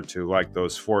matter to, like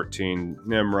those 14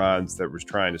 Nimrods that was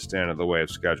trying to stand in the way of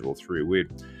Schedule 3 weed.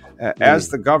 As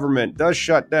the government does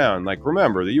shut down, like,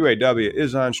 remember, the UAW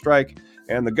is on strike,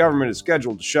 and the government is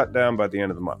scheduled to shut down by the end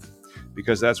of the month,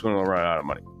 because that's when it'll run out of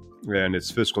money and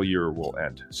its fiscal year will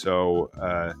end. So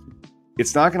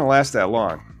it's not going to last that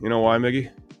long. You know why, Miggy?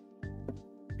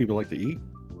 People like to eat?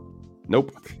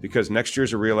 Nope, because next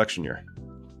year's a re-election year.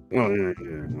 Oh, yeah.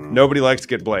 Nobody likes to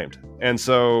get blamed. And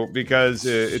so because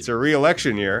it's a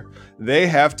re-election year, they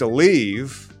have to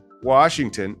leave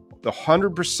Washington. The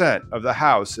 100% of the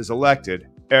House is elected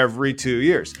every 2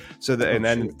 years. So and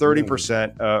then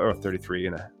 30% or 33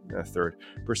 and a third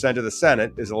percent of the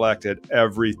Senate is elected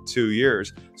every 2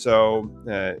 years. So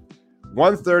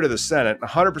 1/3 of the Senate,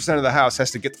 100% of the House has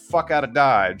to get the fuck out of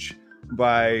Dodge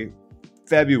by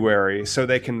February so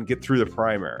they can get through the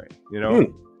primary, you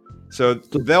know? So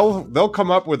they'll come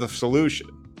up with a solution.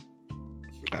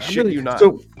 Shit you not.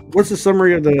 So what's the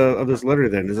summary of this letter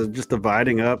then? Is it just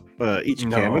dividing up each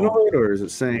cannabinoid, or is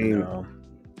it saying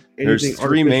there's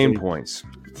three main points?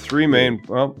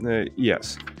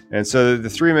 Yes. And so the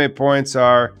three main points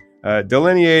are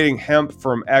delineating hemp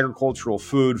from agricultural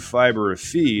food, fiber, or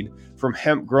feed from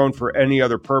hemp grown for any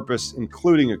other purpose,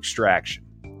 including extraction.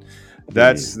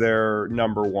 That's their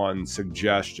number one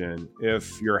suggestion.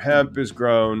 If your hemp is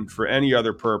grown for any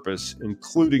other purpose,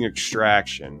 including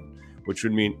extraction, which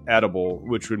would mean edible,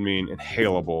 which would mean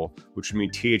inhalable, which would mean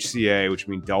THCA, which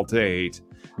would mean Delta 8,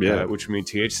 which would mean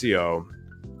THCO.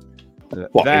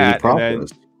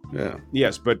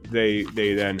 Yes, but they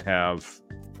then have,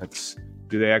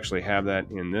 do they actually have that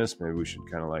in this? Maybe we should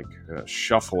kind of like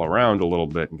shuffle around a little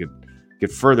bit and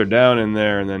get further down in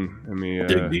there, and then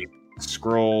dig deep.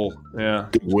 Scroll,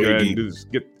 get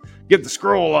the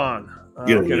scroll on.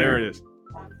 Okay, there it is.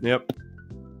 Yep.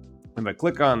 If I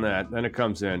click on that, then it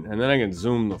comes in, and then I can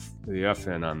zoom the F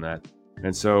in on that.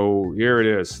 And so here it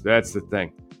is. That's the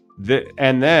thing.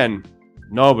 And then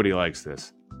nobody likes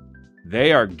this.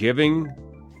 They are giving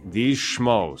these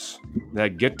schmoes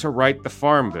that get to write the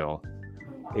Farm Bill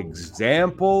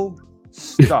example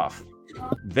stuff.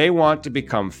 They want to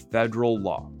become federal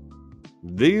law.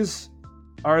 These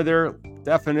are their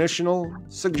definitional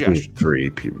suggestions. Three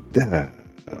people.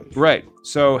 Right.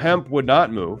 So hemp would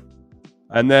not move.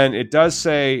 And then it does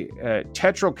say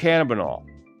tetracannabinol.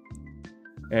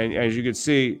 And as you can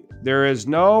see, there is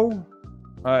no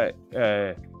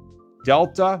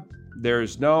delta.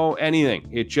 There's no anything.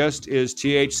 It just is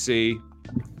THC.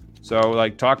 So,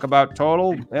 like, talk about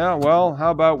total. Yeah, well, how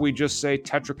about we just say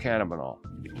tetracannabinol?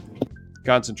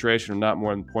 Concentration of not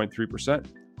more than 0.3%.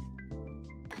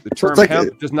 The term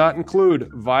hemp does not include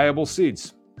viable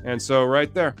seeds. And so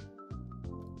right there.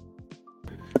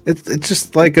 It's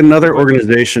just like another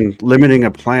organization limiting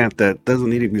a plant that doesn't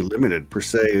need to be limited, per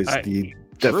se, is the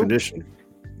definition.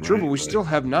 True, but we still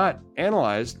have not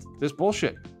analyzed this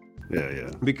bullshit.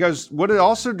 Yeah. Because what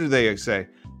also do they say?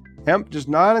 Hemp does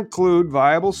not include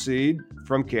viable seed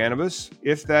from cannabis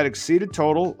if that exceeded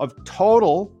total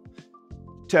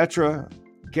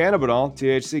tetracannabinol,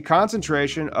 THC,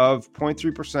 concentration of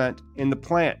 0.3% in the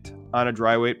plant on a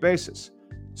dry weight basis.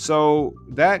 So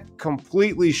that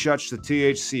completely shuts the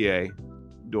THCA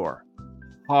door.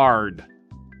 Hard.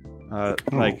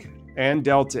 And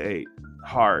Delta 8.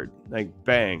 Hard. Like,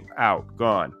 bang, out,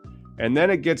 gone. And then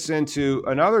it gets into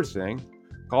another thing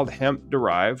called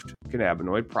hemp-derived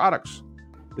cannabinoid products.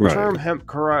 The term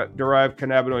hemp-derived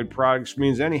cannabinoid products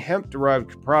means any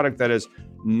hemp-derived product that is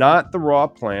not the raw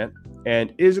plant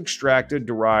and is extracted,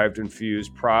 derived,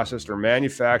 infused, processed, or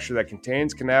manufactured that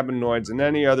contains cannabinoids in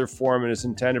any other form and is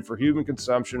intended for human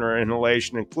consumption or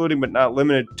inhalation, including but not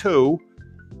limited to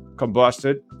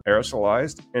combusted,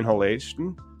 aerosolized,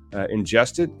 inhalation,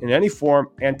 ingested in any form,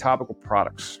 and topical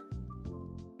products.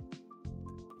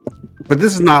 But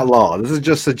this is not law. This is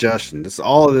just suggestion.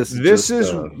 All of this.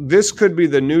 This could be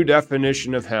the new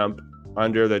definition of hemp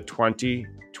under the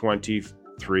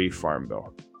 2023 Farm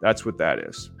Bill. That's what that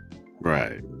is.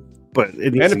 Right. But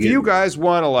if you guys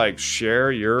want to like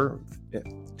share your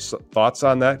thoughts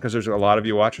on that, because there's a lot of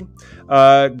you watching,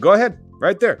 go ahead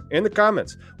right there in the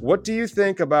comments. What do you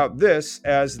think about this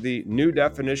as the new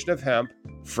definition of hemp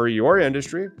for your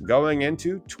industry going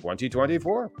into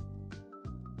 2024?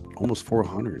 Almost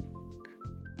 400.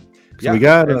 So we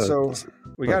got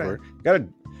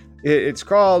it's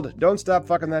called "Don't Stop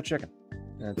Fucking That Chicken."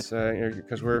 That's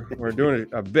because we're doing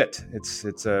a bit.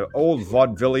 It's an old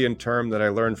vaudevillian term that I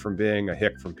learned from being a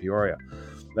hick from Peoria.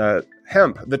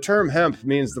 Hemp. The term hemp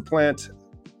means the plant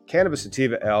Cannabis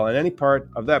sativa L and any part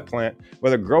of that plant,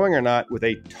 whether growing or not, with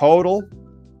a total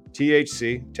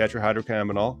THC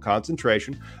tetrahydrocannabinol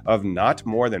concentration of not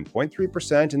more than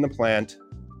 0.3% in the plant.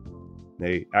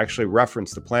 They actually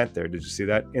reference the plant there. Did you see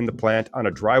that? In the plant on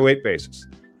a dry weight basis.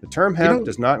 The term hemp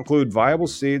does not include viable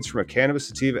seeds from a Cannabis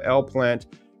sativa L plant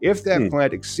if that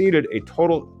plant exceeded a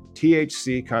total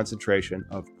THC concentration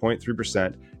of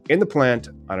 0.3% in the plant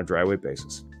on a dry weight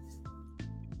basis.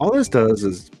 All this does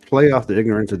is play off the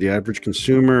ignorance of the average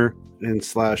consumer and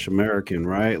 / American,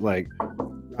 right? Like,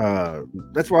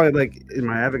 that's why, like, in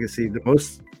my advocacy,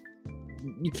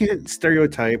 you can't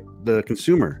stereotype the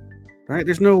consumer, right?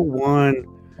 There's no one,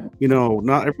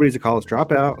 not everybody's a college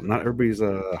dropout. Not everybody's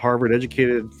a Harvard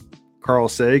educated Carl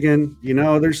Sagan.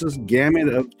 There's this gamut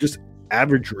of just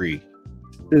averagery,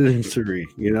 and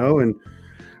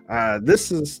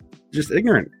this is just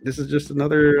ignorant. This is just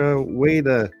another way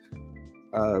to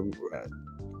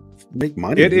make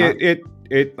money.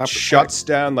 It shuts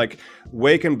down, like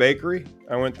Wake and Bakery.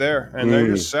 I went there, and they're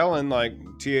just selling like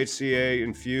THCA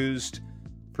infused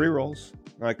pre-rolls.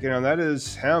 Like, that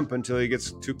is hemp until he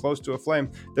gets too close to a flame.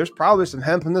 There's probably some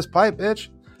hemp in this pipe, bitch.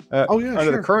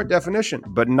 Under the current definition,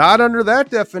 but not under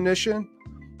that definition.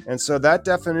 And so that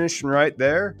definition right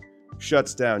there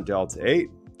shuts down Delta 8.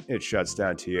 It shuts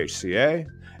down THCA.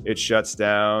 It shuts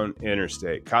down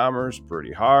interstate commerce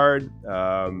pretty hard.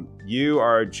 You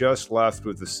are just left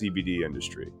with the CBD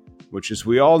industry, which, as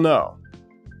we all know,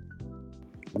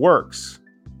 works,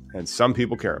 and some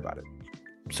people care about it.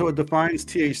 So it defines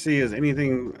THC as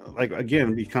anything, like,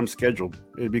 again, become scheduled.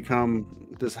 It become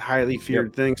this highly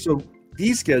feared thing. So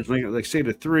descheduling, like say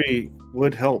to 3,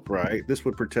 would help, right? This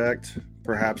would protect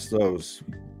perhaps those.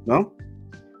 No?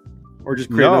 Or just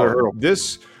create another hurdle?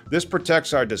 This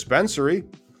protects our dispensary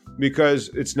because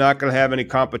it's not going to have any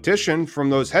competition from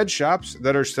those head shops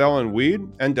that are selling weed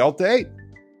and Delta 8.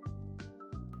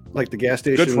 Like the gas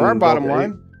station. Good for our bottom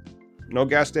line. No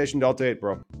gas station Delta 8,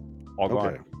 bro. All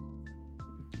gone.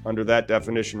 Under that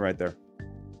definition right there.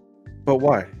 But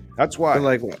why? That's why. But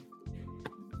like what?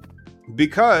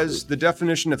 Because the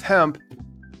definition of hemp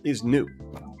is new.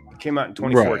 It came out in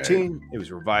 2014. Right. It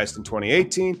was revised in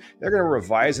 2018. They're going to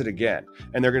revise it again.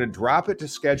 And they're going to drop it to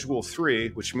Schedule 3,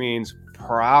 which means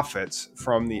profits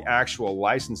from the actual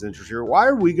license industry. Why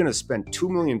are we going to spend $2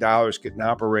 million getting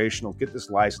operational, get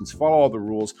this license, follow all the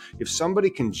rules, if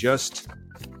somebody can just...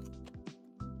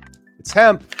 It's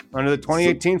hemp under the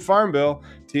 2018 Farm Bill,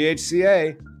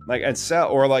 THCA, and sell,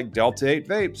 or like Delta 8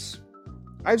 vapes.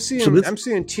 I'm seeing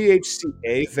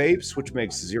THCA vapes, which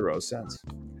makes 0 sense.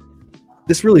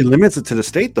 This really limits it to the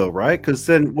state, though, right? Because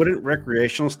then wouldn't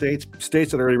recreational states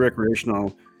that are already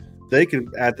recreational, they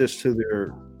can add this to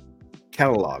their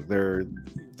catalog, their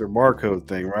barcode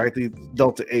thing, right? The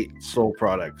Delta 8 sold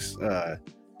products.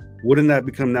 Wouldn't that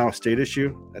become now a state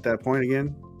issue at that point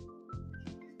again?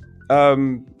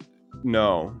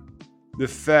 No. The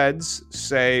feds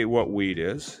say what weed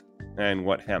is and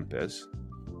what hemp is.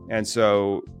 And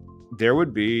so there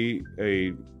would be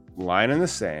a line in the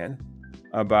sand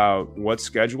about what's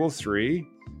Schedule 3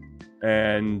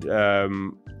 and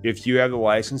if you have the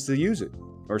license to use it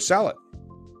or sell it.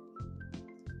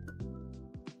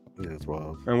 Yeah, as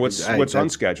well. And what's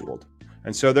unscheduled.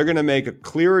 And so they're going to make a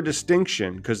clearer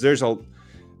distinction because there's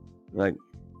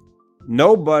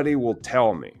nobody will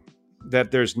tell me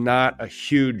that there's not a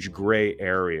huge gray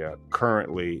area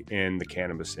currently in the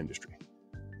cannabis industry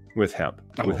with hemp,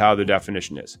 with how the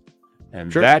definition is.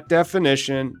 And that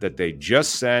definition that they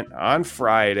just sent on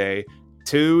Friday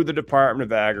to the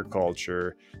Department of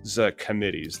Agriculture's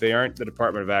committees. They aren't the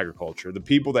Department of Agriculture. The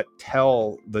people that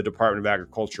tell the Department of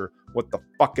Agriculture what the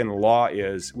fucking law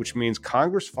is, which means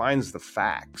Congress finds the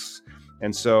facts.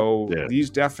 And so these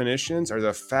definitions are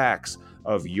the facts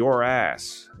of your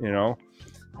ass,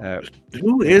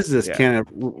 who is this kind of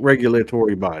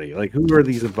regulatory body? Like, who are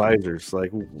these advisors?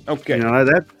 Like,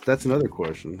 that's another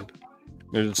question.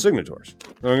 There's the signatories.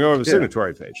 I'm going to go over the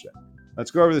signatory page then.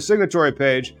 Let's go over the signatory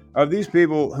page of these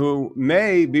people who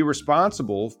may be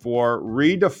responsible for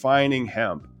redefining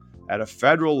hemp at a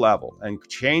federal level and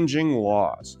changing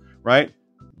laws, right?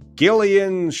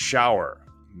 Gillian Shower,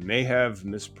 may have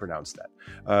mispronounced that.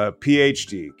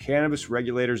 PhD, Cannabis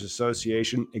Regulators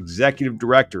Association Executive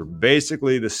Director,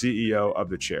 basically the CEO of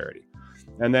the charity.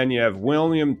 And then you have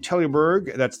William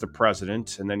Tillyberg, that's the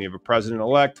president. And then you have a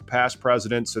president-elect, past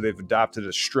president. So they've adopted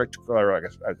a strict, or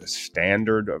like a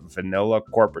standard of vanilla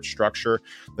corporate structure.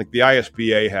 Like the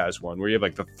ISBA has one where you have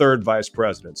like the third vice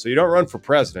president. So you don't run for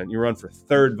president, you run for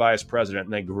third vice president,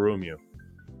 and they groom you.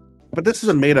 But this is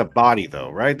a made-up body,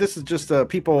 though, right? This is just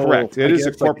people. Correct. It is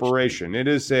a corporation. It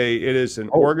is an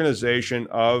organization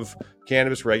of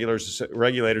Cannabis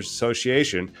Regulators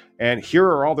Association, and here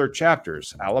are all their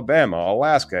chapters: Alabama,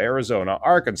 Alaska, Arizona,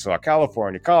 Arkansas,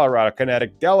 California, Colorado,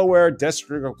 Connecticut, Delaware,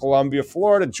 District of Columbia,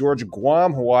 Florida, Georgia,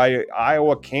 Guam, Hawaii,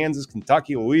 Iowa, Kansas,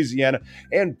 Kentucky, Louisiana,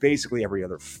 and basically every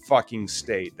other fucking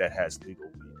state that has legal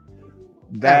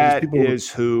weed. That is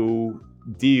who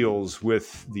deals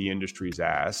with the industry's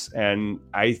ass, and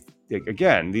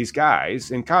again, these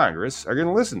guys in Congress are going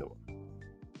to listen to them.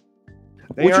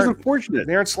 Which is unfortunate.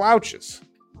 They aren't slouches.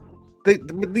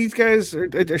 These guys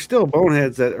are still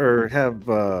boneheads that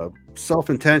have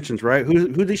self-intentions, right?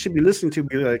 Who they should be listening to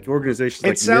be like organizations.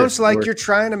 It sounds like you're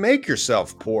trying to make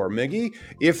yourself poor, Miggy.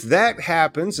 If that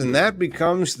happens and that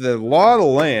becomes the law of the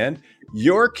land,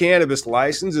 your cannabis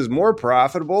license is more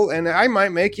profitable, and I might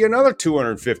make you another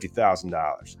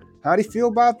 $250,000. How do you feel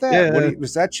about that? Yeah.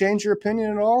 Does that change your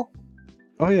opinion at all?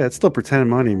 Oh yeah, it's still pretend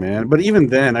money, man. But even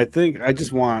then, I think I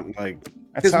just want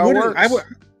that's how it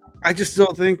works. I just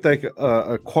still think like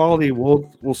a quality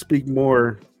will speak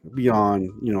more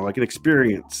beyond like an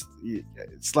experience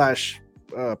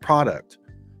 / product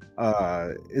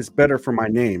is better for my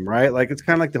name, right? Like it's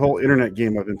kind of like the whole internet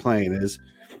game I've been playing is.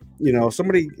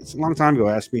 Somebody a long time ago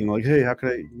asked me, like, hey, how can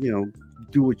I,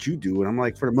 do what you do? And I'm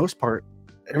like, for the most part,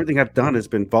 everything I've done has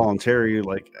been voluntary,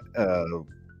 like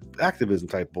activism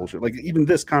type bullshit. Like even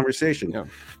this conversation. Yeah.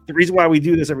 The reason why we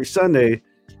do this every Sunday,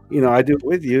 I do it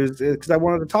with you is because I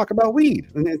wanted to talk about weed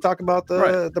and talk about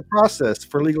the process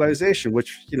for legalization,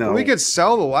 which, we could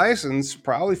sell the license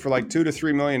probably for like $2 to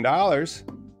 $3 million.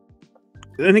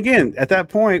 And again, at that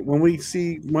point, when we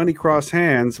see money cross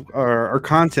hands, our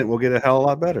content will get a hell of a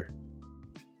lot better.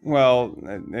 Well,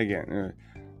 again,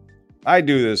 I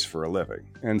do this for a living.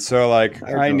 And so,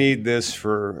 I need this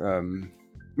for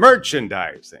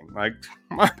merchandising, like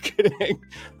marketing.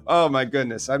 Oh, my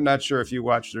goodness. I'm not sure if you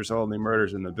watched There's Only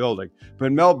Murders in the Building,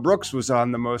 but Mel Brooks was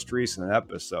on the most recent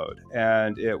episode,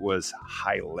 and it was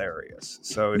hilarious.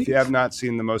 So if you have not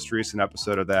seen the most recent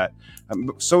episode of that,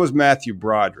 so was Matthew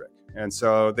Broderick. And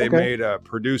so they made a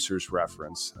producer's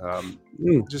reference.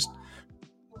 Just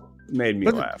made me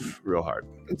laugh real hard.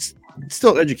 It's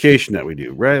still education that we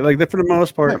do, right? Like for the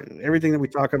most part, everything that we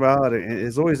talk about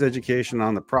is always education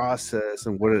on the process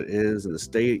and what it is and the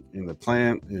state and the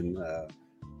plant. And,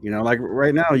 like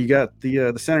right now you got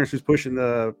the senators who's pushing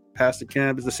past the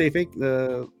cannabis, the Safe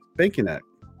Banking Act.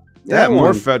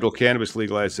 More federal cannabis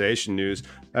legalization news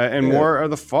and more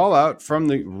of the fallout from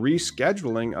the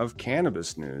rescheduling of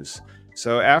cannabis news.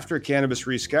 So after cannabis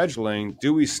rescheduling,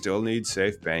 do we still need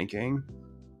safe banking?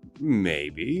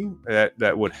 Maybe.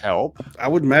 That would help. I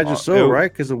would imagine so,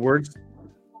 right? Because the words,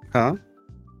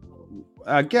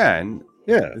 Again,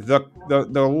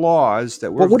 the laws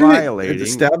that we're violating.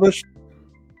 Established.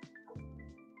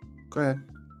 Go ahead.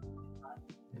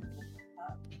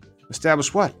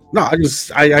 Establish what? No, I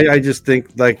just think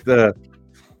like the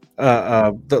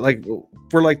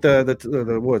for like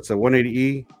the what's the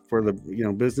 180E for the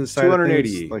business side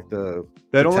 280E, like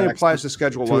that only applies to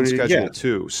Schedule 1, Schedule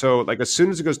 2. So like as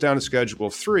soon as it goes down to Schedule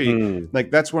 3, like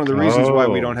that's one of the reasons why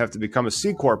we don't have to become a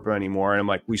C Corp anymore. And I'm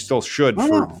like, we still should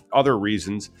for other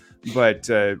reasons, but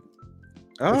if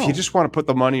you just want to put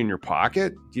the money in your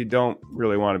pocket, you don't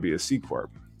really want to be a C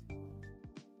Corp.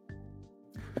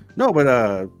 No, but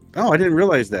I didn't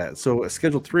realize that. So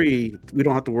Schedule 3, we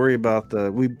don't have to worry about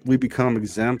we become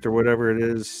exempt or whatever it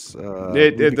is.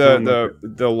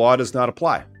 The law does not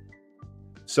apply.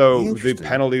 So the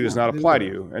penalty does not apply to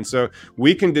you. And so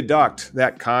we can deduct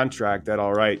that contract that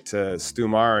I'll write to Stu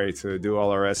Mari to do all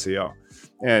our SEO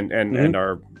and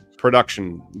our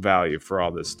production value for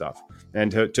all this stuff.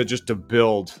 And to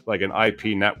build like an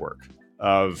IP network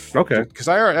of because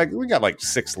we got like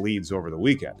 6 leads over the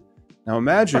weekend. Now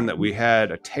imagine that we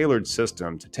had a tailored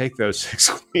system to take those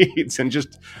 6 leads and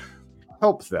just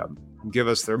help them give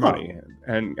us their money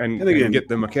and get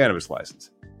them a cannabis license.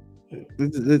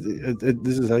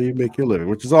 This is how you make your living,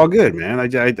 which is all good, man. I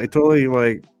totally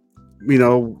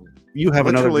you have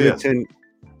another Literally good is. 10.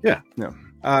 Yeah. Yeah.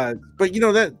 But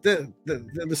that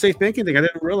the safe banking thing, I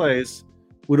didn't realize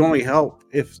would only help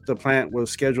if the plant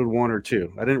was scheduled 1 or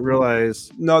 2. I didn't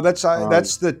realize. No, that's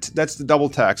the double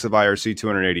tax of IRC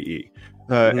 280E.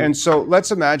 And so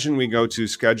let's imagine we go to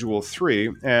Schedule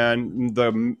 3 and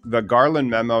the Garland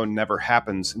memo never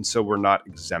happens, and so we're not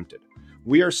exempted.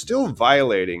 We are still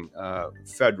violating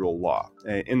federal law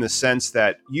in the sense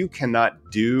that you cannot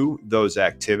do those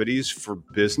activities for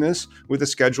business with a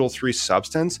Schedule 3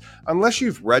 substance unless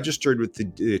you've registered with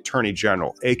the Attorney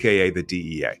General, aka the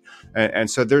DEA. And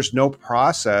so there's no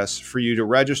process for you to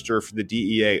register for the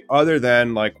DEA other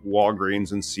than like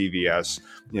Walgreens and CVS.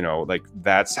 Like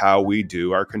that's how we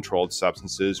do our controlled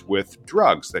substances with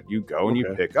drugs that you go and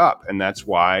you pick up. And that's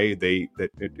why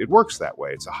it works that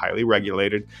way. It's a highly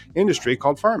regulated industry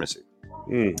called pharmacy.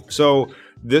 So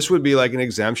this would be like an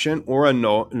exemption or a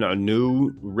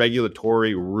new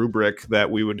regulatory rubric that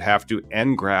we would have to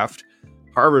engraft.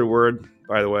 Harvard word,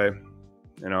 by the way.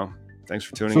 Thanks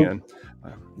for tuning in.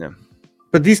 Yeah.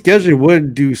 But descheduling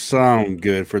would do some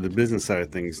good for the business side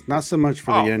of things, not so much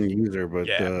for the end user, but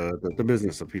the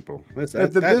business of people.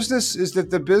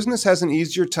 The business has an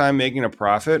easier time making a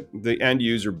profit. The end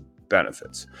user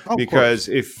benefits because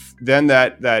if then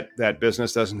that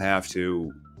business doesn't have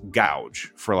to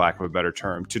gouge, for lack of a better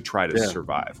term, to try to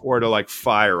survive or to like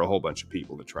fire a whole bunch of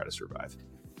people to try to survive.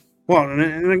 Well,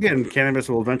 and again, cannabis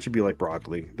will eventually be like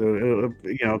broccoli,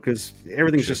 because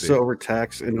everything's just so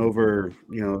overtaxed and over.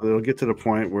 They'll get to the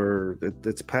point where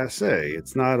it's passe.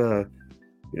 It's not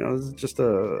it's just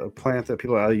a plant that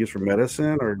people either use for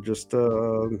medicine or just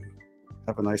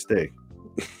have a nice day.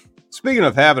 Speaking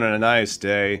of having a nice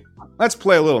day, let's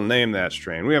play a little Name That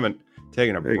Strain. We haven't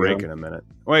taken a break in a minute.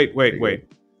 Wait.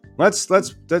 Let's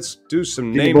do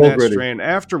some Name That Strain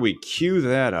after we cue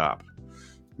that up.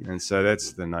 And so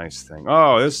that's the nice thing.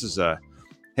 Oh, this is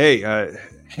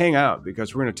hang out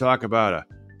because we're going to talk about a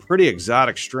pretty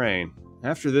exotic strain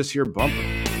after this here bumper.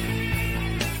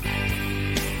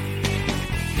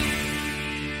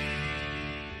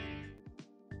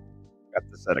 Got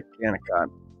this at a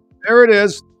Canacon. There it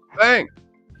is. Bang.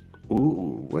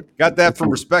 Ooh, what? Got that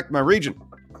from Respect My Region.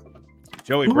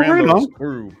 Joey Brambo's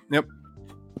crew. Yep.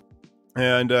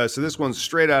 And so this one's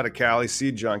straight out of Cali,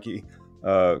 Seed Junkie.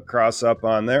 Cross up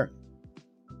on there.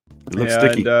 It looks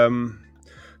sticky.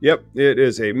 Yep, it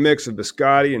is a mix of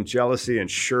biscotti and jealousy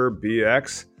and sure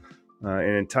BX.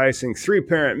 An enticing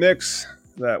 3-parent mix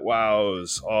that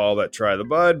wows all that try the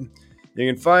bud.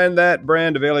 You can find that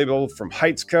brand available from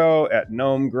Heights Co. at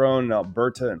Gnome Grown in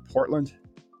Alberta and Portland.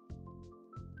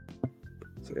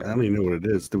 So, I don't even know what it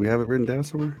is. Do we have it written down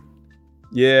somewhere?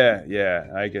 Yeah.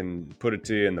 I can put it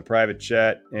to you in the private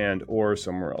chat and or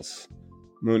somewhere else.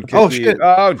 Moon Kippy. Oh, shit.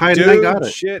 Oh, Hyatt dude. 9 got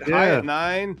it. Shit. Yeah. Hyatt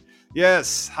 9.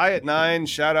 Yes. Hyatt 9.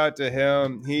 Shout out to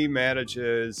him. He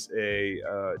manages a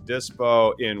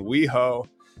dispo in WeHo.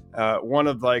 One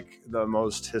of like the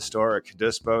most historic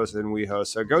dispos in WeHo.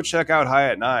 So go check out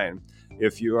Hyatt 9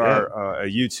 if you are a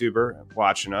YouTuber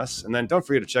watching us. And then don't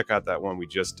forget to check out that one we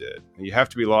just did. You have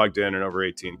to be logged in and over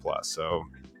 18 plus. So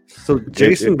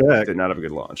Jason Beck did not have a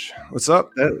good launch. What's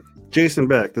up? Jason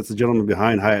Beck, that's the gentleman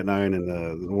behind Hyatt 9 and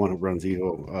the one who runs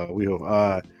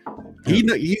WeHo. He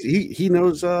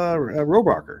knows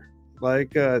Rohrabacher.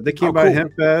 Like they came by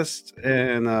Hempfest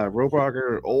and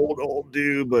Rohrabacher, old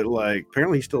dude, but like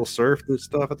apparently he still surfed and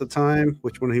stuff at the time.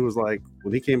 Which when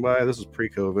he came by, this was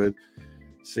pre-COVID.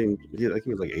 Seemed he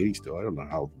was like 80 still. I don't know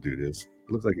how old the dude is.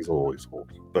 Looks like he's always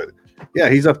old, but yeah,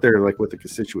 he's up there like with the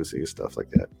constituency and stuff like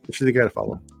that. Which you got to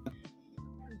follow.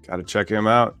 Got to check him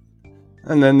out.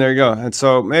 And then there you go. And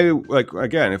so maybe like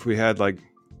again, if we had like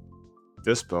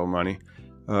dispo money,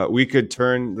 we could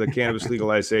turn the cannabis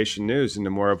legalization news into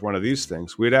more of one of these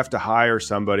things. We'd have to hire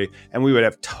somebody, and we would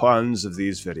have tons of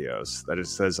these videos that it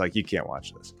says like you can't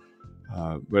watch this.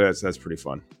 But that's pretty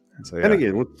fun. And so, and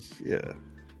again,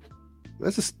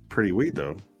 that's just pretty weed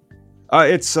though.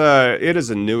 It is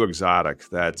a new exotic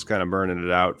that's kind of burning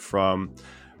it out from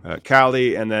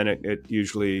Cali, and then it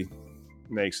usually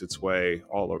makes its way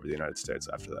all over the United States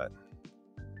after that.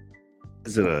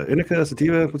 Is it a indica,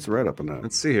 sativa? What's the write-up on that?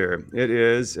 Let's see here.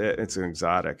 It's an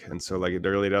exotic, and so like it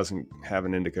really doesn't have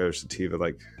an indica or sativa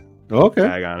like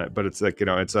tag on it, but it's like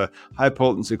it's a high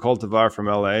potency cultivar from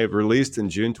LA, released in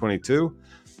June 22.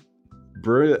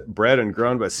 Bred and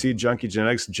grown by Seed Junkie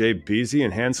Genetics, Jay Beasy,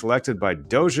 and hand selected by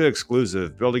Doja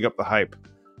Exclusive, building up the hype.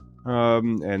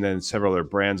 And then several other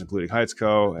brands, including Heights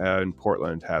Co. and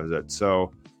Portland, has it.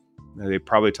 So they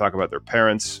probably talk about their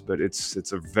parents, but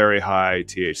it's a very high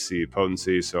THC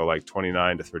potency, so like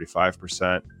 29 to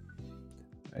 35%.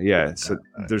 Yeah, so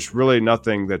there's really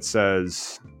nothing that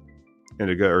says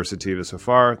indica or sativa so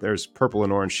far. There's purple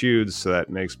and orange hues, so that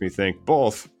makes me think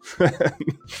both,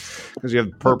 because you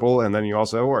have purple and then you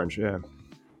also have orange. Yeah.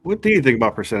 What do you think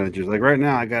about percentages? Like right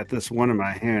now, I got this one in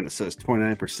my hand. It says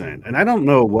 29%, and I don't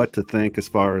know what to think as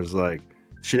far as like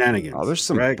shenanigans. Oh, there's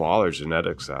some right? baller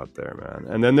genetics out there,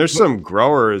 man. And then there's some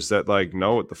growers that like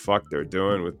know what the fuck they're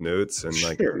doing with newts, and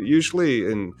like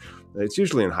it's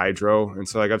usually in hydro. And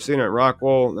so like I've seen it at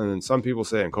Rockwool, and then some people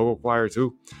say in cocoa choir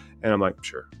too. And I'm like,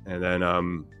 sure. And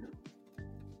then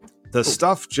the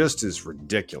stuff just is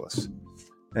ridiculous.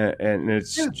 And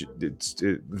it's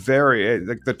very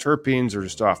like the terpenes are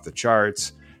just off the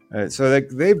charts. So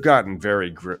they've gotten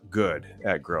very good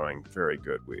at growing very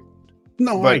good weed.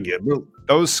 No, but I get it.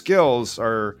 Those skills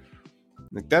are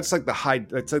like that's like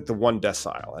the one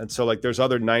decile. And so like there's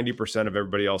other 90% of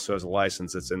everybody else who has a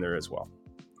license that's in there as well.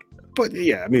 But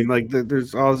yeah, I mean, like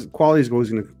there's all quality is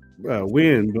always going to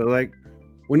win. But like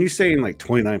when you're saying like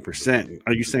 29%,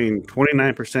 are you saying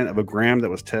 29% of a gram that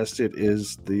was tested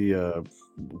is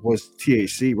was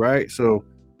THC, right? So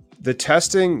the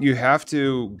testing you have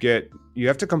to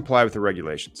comply with the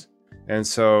regulations, and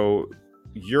so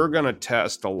you're going to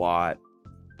test a lot,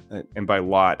 and by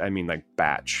lot I mean like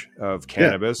batch of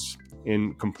cannabis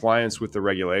in compliance with the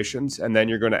regulations, and then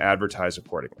you're going to advertise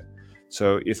accordingly.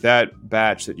 So if that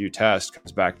batch that you test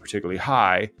comes back particularly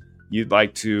high, you'd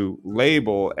like to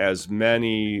label as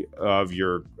much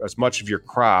of your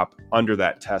crop under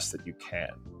that test that you can.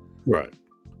 Right.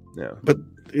 Yeah. But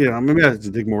maybe I have to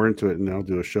dig more into it, and I'll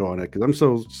do a show on it because I'm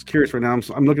so curious right now.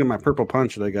 I'm looking at my purple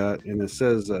punch that I got, and it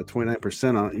says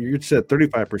 29% on it. You said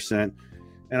 35%,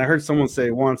 and I heard someone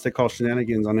say once they call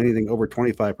shenanigans on anything over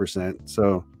 25%.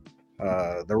 So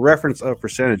the reference of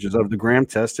percentages of the gram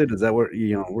tested, is that what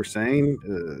we're saying?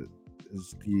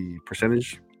 Is the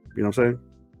percentage? You know what I'm saying?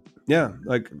 Yeah,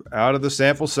 like out of the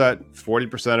sample set,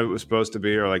 40% of it was supposed to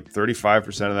be, or like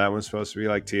 35% of that was supposed to be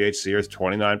like THC, or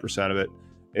 29% of it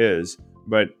is.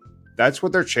 But that's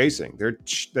what they're chasing.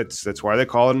 That's why they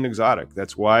call it an exotic.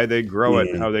 That's why they grow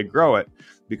it how they grow it,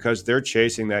 because they're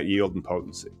chasing that yield and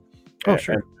potency. Oh,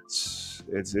 sure. And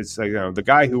it's like the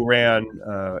guy who ran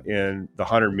in the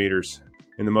 100 meters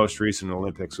in the most recent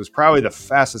Olympics was probably the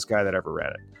fastest guy that ever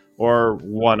ran it, or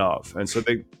one of. And so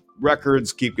the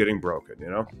records keep getting broken.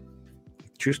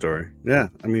 True story. Yeah,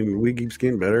 I mean, we keep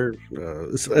getting better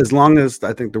as long as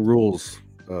I think the rules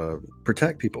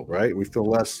protect people, right? We feel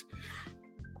less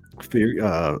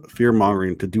fear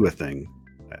mongering to do a thing.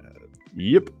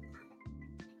 Yep.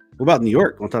 What about New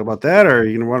York? Want to talk about that, or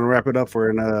you want to wrap it up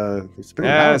for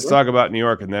let's talk about New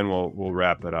York, and then we'll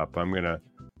wrap it up. I'm gonna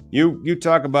you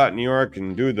talk about New York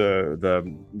and do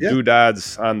the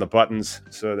doodads on the buttons.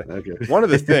 So one of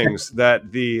the things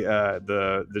that the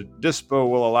dispo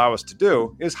will allow us to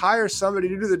do is hire somebody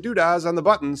to do the doodads on the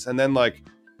buttons, and then like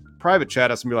private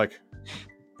chat us and be like,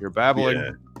 "You're babbling."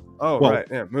 Yeah. Oh, right.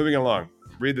 Yeah. Moving along.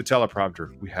 Read the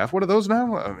teleprompter. We have one of those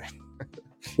now. I mean,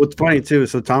 what's funny too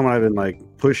is so Tom and I have been like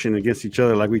pushing against each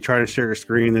other. Like we try to share a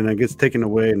screen, and it gets taken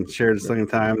away and shared at the same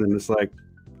time. And it's like,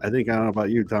 I don't know about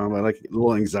you, Tom, but like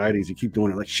little anxieties. You keep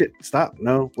doing it. Like shit. Stop.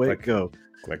 No. Wait. Go.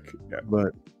 Click. Yeah.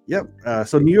 But yep.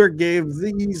 So New York gave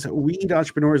these weed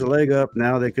entrepreneurs a leg up.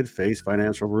 Now they could face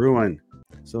financial ruin.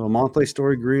 So a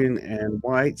multi-story green and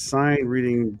white sign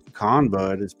reading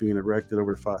Conbud is being erected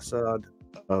over the facade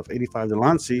of 85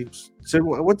 Delancey. So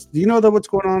do you know what's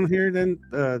going on here then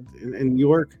in New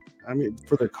York? I mean,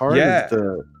 for the card,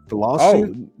 the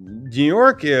lawsuit? Oh, New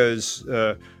York is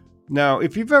now,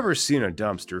 if you've ever seen a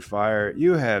dumpster fire,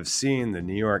 you have seen the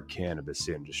New York cannabis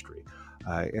industry,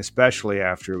 especially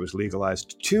after it was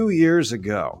legalized 2 years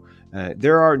ago.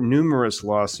 There are numerous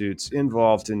lawsuits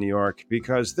involved in New York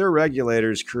because their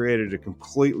regulators created a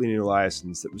completely new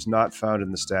license that was not found in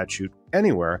the statute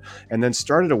anywhere, and then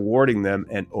started awarding them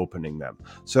and opening them.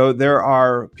 So there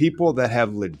are people that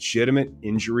have legitimate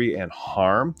injury and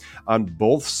harm on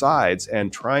both sides,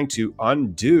 and trying to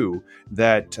undo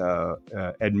that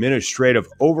administrative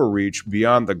overreach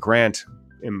beyond the grant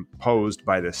imposed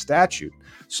by the statute.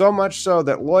 So much so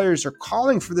that lawyers are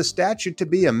calling for the statute to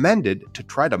be amended to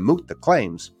try to moot the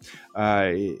claims.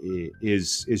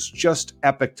 Is just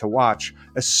epic to watch,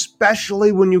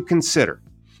 especially when you consider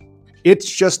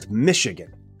it's just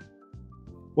Michigan.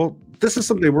 Well, this is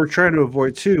something we're trying to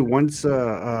avoid too. Once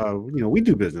we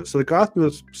do business. So the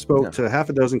Gotham spoke to half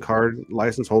a dozen card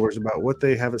license holders about what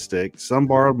they have at stake. Some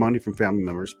borrowed money from family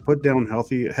members, put down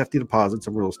hefty deposits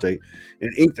of real estate,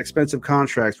 and inked expensive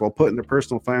contracts while putting their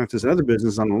personal finances and other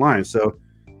business on the line. So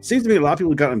it seems to me a lot of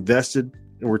people got invested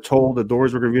and were told the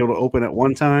doors were going to be able to open at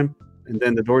one time, and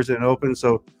then the doors didn't open.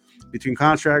 So between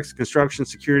contracts, construction,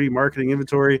 security, marketing,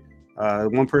 inventory,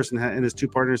 One person and his two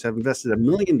partners have invested $1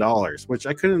 million, which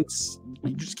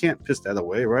you just can't piss that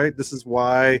away, right? This is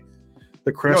why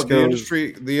the Cresco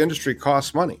the industry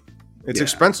costs money. It's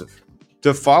expensive.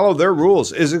 To follow their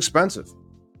rules is expensive.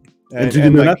 And to do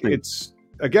nothing. It's,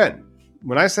 again,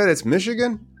 when I said it's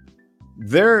Michigan,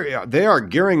 they are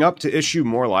gearing up to issue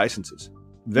more licenses.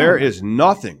 There is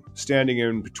nothing standing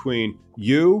in between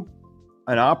you,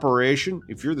 an operation,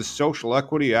 if you're the social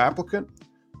equity applicant,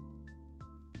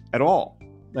 at all.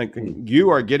 Like, you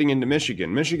are getting into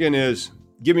Michigan. Michigan is,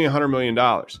 give me $100 million.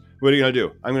 What are you going to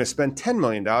do? I'm going to spend $10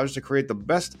 million to create the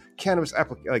best cannabis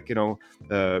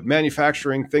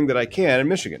manufacturing thing that I can in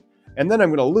Michigan. And then I'm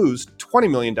going to lose $20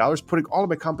 million putting all of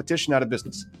my competition out of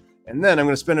business. And then I'm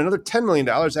going to spend another $10 million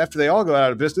after they all go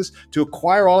out of business to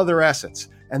acquire all of their assets.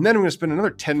 And then I'm going to spend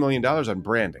another $10 million on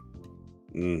branding.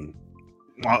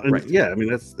 Well, right. Yeah, I mean,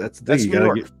 that's New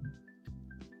York.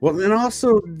 Well, and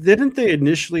also, didn't they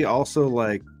initially also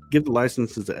like give the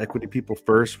licenses to equity people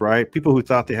first, right? People who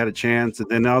thought they had a chance, and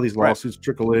then now these lawsuits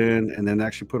trickle in, and then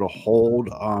actually put a hold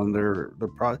on their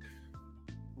product.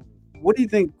 What do you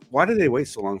think? Why did they wait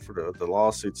so long for the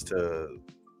lawsuits to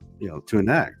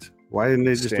enact? Why didn't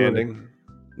they just standing?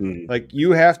 Like,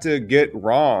 you have to get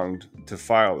wronged to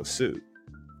file a suit.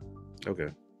 Okay,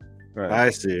 right. I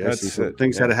see. So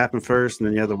things had to happen first, and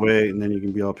then you have to wait, and then you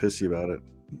can be all pissy about it.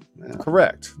 Yeah.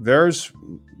 Correct. There's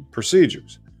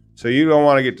procedures. So you don't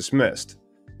want to get dismissed.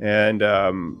 And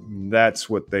that's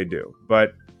what they do.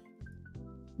 But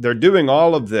they're doing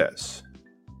all of this,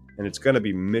 and it's going to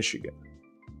be Michigan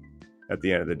at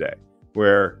the end of the day,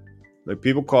 where the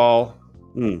people call,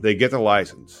 they get the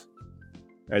license,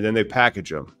 and then they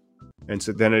package them. And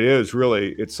so then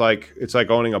it's like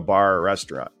owning a bar or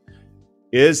restaurant.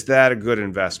 Is that a good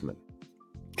investment?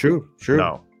 True.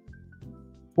 No.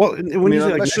 Well, when you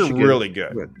say unless you're really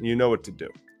good, you know what to do.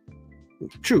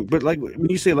 True, but like when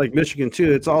you say like Michigan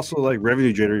too, it's also like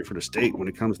revenue generating for the state when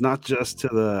it comes not just to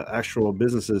the actual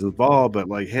businesses involved, but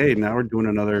like, hey, now we're doing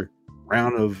another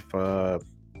round of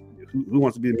who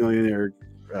wants to be a millionaire.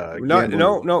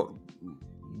 No.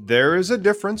 There is a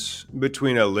difference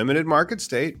between a limited market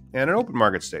state and an open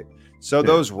market state. So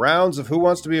those rounds of Who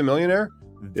Wants to Be a Millionaire,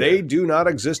 they do not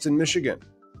exist in Michigan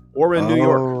or in New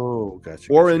York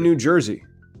or in New Jersey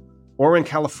or in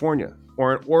California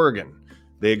or in Oregon.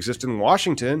 They exist in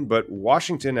Washington, but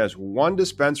Washington has one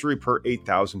dispensary per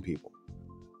 8,000 people.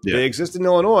 Yeah. They exist in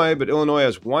Illinois, but Illinois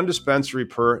has one dispensary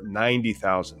per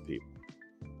 90,000 people.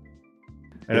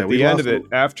 And at the end of it,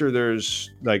 after there's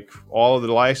like all of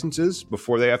the licenses,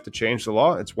 before they have to change the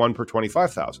law, it's one per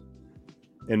 25,000.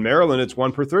 In Maryland, it's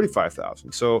one per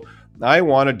 35,000. So I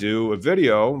want to do a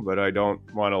video, but I don't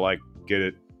want to like get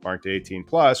it marked 18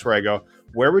 plus, where I go,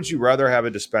 where would you rather have a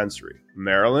dispensary,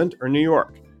 Maryland or New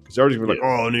York? Because everybody's gonna be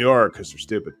like, oh, New York, because they're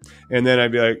stupid. And then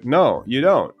I'd be like, no, you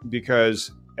don't,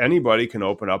 because anybody can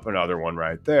open up another one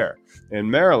right there. In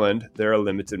Maryland, they're a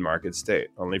limited market state,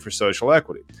 only for social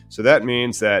equity. So that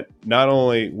means that not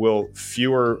only will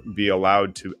fewer be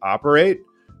allowed to operate,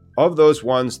 of those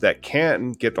ones that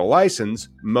can get the license,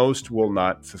 most will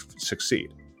not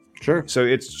succeed. Sure. So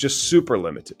it's just super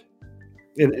limited.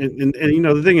 And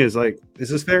the thing is, like, is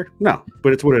this fair? No,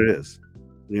 but it's what it is.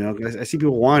 I see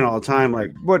people whine all the time,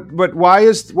 like, but why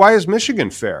is Michigan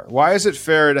fair? Why is it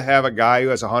fair to have a guy who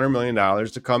has $100 million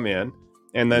to come in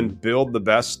and then build the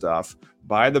best stuff,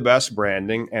 buy the best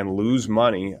branding, and lose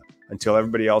money until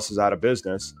everybody else is out of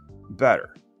business?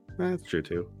 Better. That's true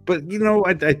too. But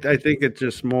I think it's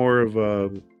just more of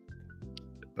an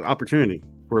opportunity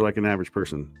for like an average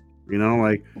person.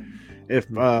 Like if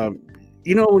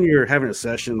when you're having a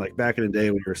session, like back in the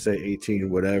day when you're say 18,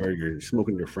 whatever, you're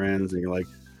smoking with your friends and you're like,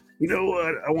 you know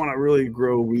what, I want to really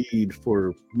grow weed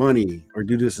for money or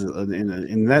do this in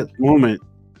that moment,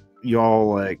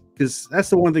 y'all like, because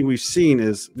that's the one thing we've seen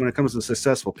is when it comes to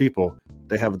successful people,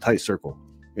 they have a tight circle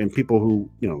and people who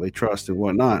they trust and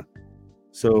whatnot.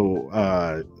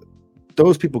 So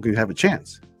those people can have a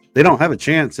chance. They don't have a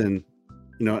chance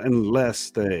unless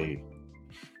they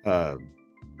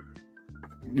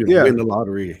win the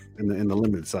lottery in the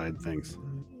limited side of things.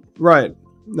 Right.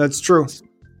 That's true.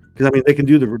 Because they can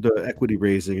do the equity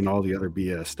raising and all the other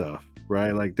BS stuff,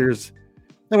 right? Like and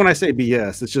when I say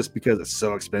BS, it's just because it's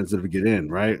so expensive to get in,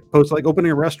 right? It's like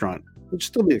opening a restaurant, which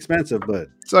still be expensive, but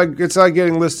it's like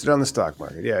getting listed on the stock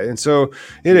market. Yeah. And so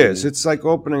it is. It's like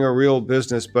opening a real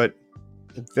business, but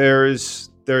there's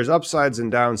upsides and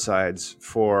downsides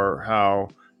for how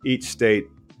each state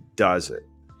does it.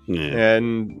 Yeah.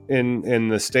 And in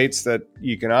the states that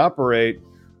you can operate,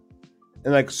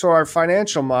 and so our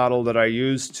financial model that I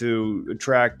use to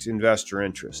attract investor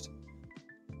interest,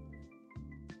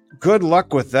 good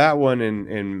luck with that one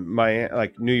in my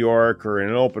like New York or in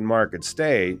an open market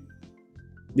state.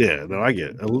 Yeah, no, I get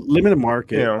it. A limited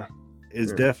market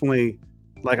is definitely,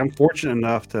 like, I'm fortunate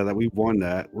enough that we've won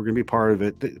that. We're gonna be part of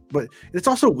it, but it's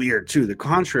also weird too. The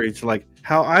contrary to like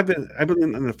how I've been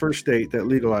in the first state that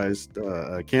legalized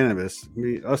cannabis,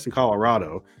 us in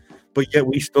Colorado, but yet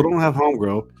we still don't have home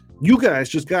grow. You guys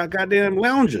just got goddamn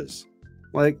lounges,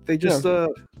 like they just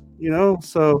so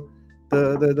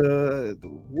the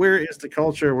where is the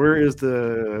culture? Where is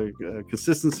the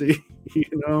consistency?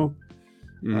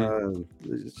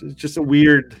 It's just a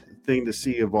weird thing to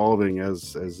see evolving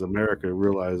as America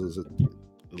realizes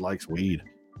it likes weed.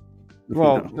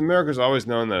 Well, America's always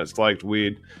known that it's liked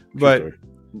weed, but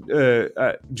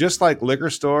just like liquor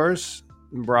stores,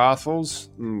 brothels,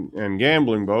 and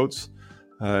gambling boats,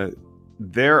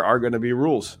 there are going to be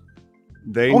rules.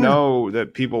 They know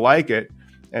that people like it,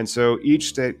 and so each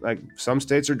state, like some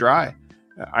states are dry.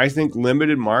 I think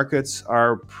limited markets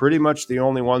are pretty much the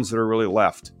only ones that are really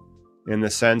left, in the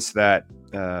sense that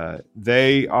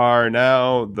they are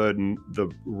now the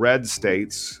red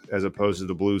states as opposed to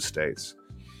the blue states,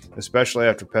 especially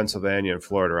after Pennsylvania and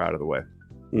Florida are out of the way.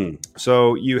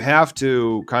 So you have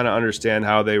to kind of understand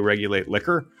how they regulate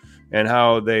liquor and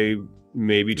how they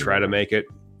maybe try to make it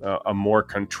a more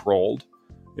controlled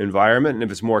environment. And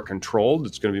if it's more controlled,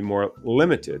 it's going to be more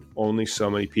limited. Only so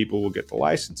many people will get the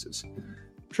licenses.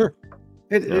 Sure.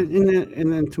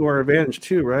 And then to our advantage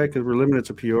too, right? Because we're limited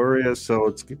to Peoria, so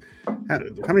it's how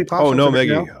many pops? Oh no,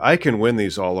 Maggie, I can win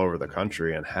these all over the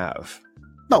country and have.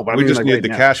 No, but we just need the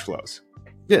cash flows.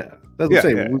 Yeah, that's what I'm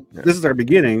saying. This is our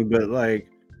beginning, but like,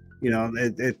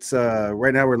 it's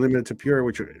right now we're limited to Peoria,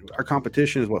 which our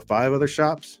competition is 5 other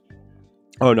shops.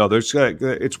 Oh no,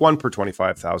 it's 1 per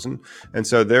 25,000, and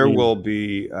so there will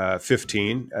be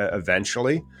 15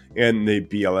 eventually in the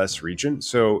BLS region.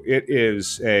 So it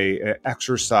is a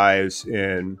exercise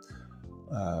in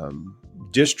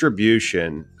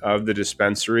distribution of the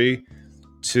dispensary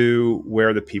to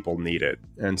where the people need it,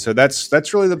 and so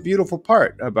that's really the beautiful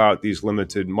part about these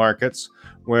limited markets,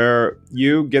 where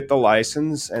you get the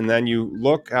license and then you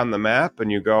look on the map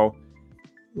and you go,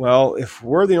 well, if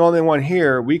we're the only one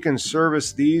here, we can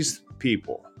service these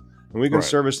people and we can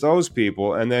service those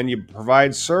people. And then you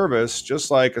provide service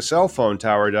just like a cell phone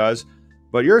tower does.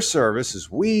 But your service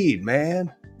is weed,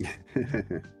 man. Yeah,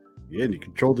 and you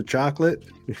control the chocolate.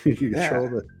 You control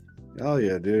the... Oh,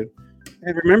 yeah, dude.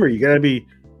 And remember, you got to be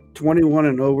 21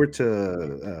 and over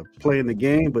to play in the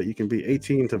game, but you can be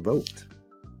 18 to vote.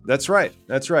 That's right.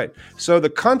 That's right. So the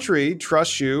country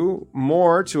trusts you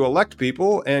more to elect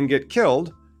people and get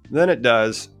killed than it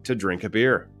does to drink a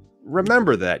beer.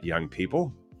 Remember that, young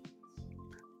people.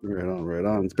 Right on, right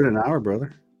on. It's been an hour,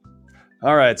 brother.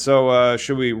 All right. So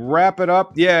should we wrap it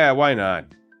up? Yeah, why not?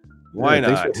 Why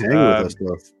not? Thanks for hanging with us,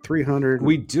 though. 300.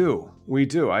 We do.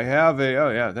 I have a... Oh,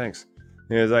 yeah, thanks.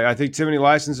 I think too many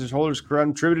licenses holders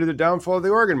contributed to the downfall of the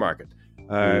Oregon market.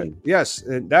 Yes,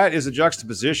 that is a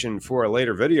juxtaposition for a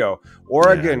later video.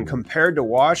 Oregon compared to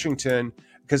Washington,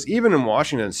 because even in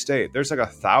Washington state, there's like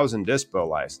 1,000 dispo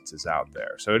licenses out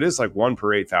there. So it is like 1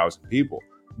 per 8,000 people.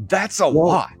 That's a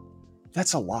lot.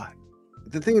 That's a lot.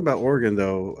 The thing about Oregon,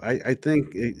 though, I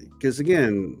think, because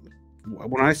again,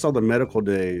 when I saw the medical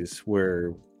days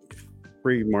where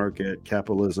free market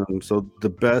capitalism, so the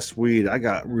best weed, I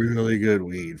got really good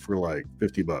weed for like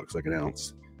 $50, like an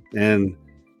ounce. And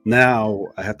now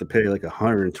I have to pay like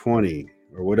 120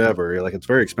 or whatever. Like, it's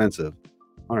very expensive,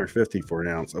 150 for an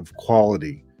ounce of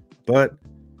quality. But,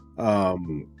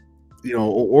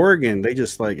 Oregon, they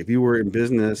just like, if you were in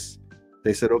business,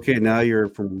 they said, okay, now you're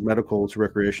from medical to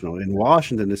recreational. In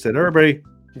Washington, they said, everybody,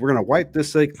 we're going to wipe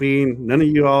this slate clean. None of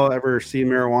you all ever seen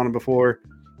marijuana before.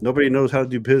 Nobody knows how to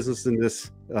do business in this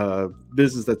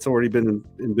business that's already been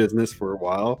in business for a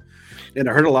while. And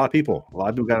it hurt a lot of people. A lot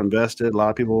of people got invested. A lot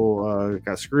of people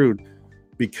got screwed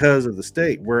because of the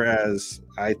state. Whereas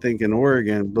I think in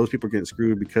Oregon, those people are getting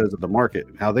screwed because of the market,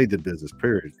 how they did business,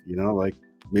 period. Like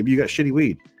maybe you got shitty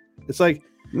weed. It's like,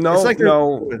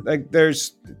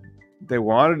 they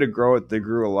wanted to grow it. They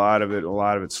grew a lot of it. A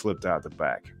lot of it slipped out the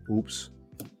back. Oops.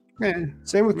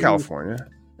 Same with California.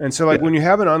 And so when you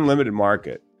have an unlimited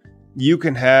market, you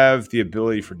can have the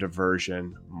ability for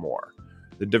diversion more.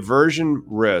 The diversion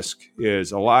risk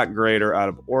is a lot greater out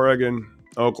of Oregon,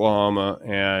 Oklahoma,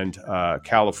 and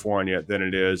California than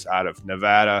it is out of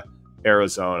Nevada,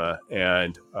 Arizona,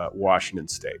 and Washington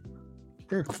State.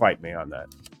 Fight me on that.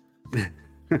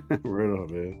 Right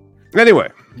on, man. Anyway,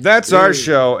 that's our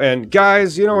show. And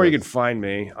guys, you know where you can find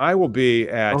me. I will be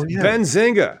at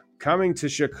Benzinga, coming to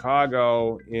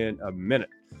Chicago in a minute.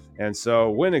 And so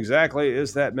when exactly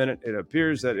is that minute? It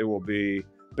appears that it will be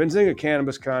Benzinga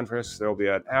Cannabis Conference. There will be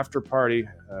an after party.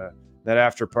 That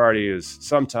after party is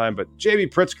sometime, but J.B.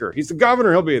 Pritzker, he's the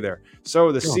governor, he'll be there.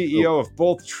 So the CEO of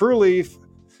both TrueLeaf,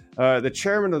 the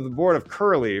chairman of the board of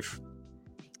Curaleaf,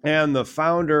 and the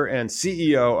founder and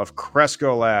CEO of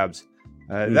Cresco Labs.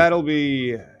 That'll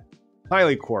be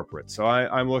highly corporate, so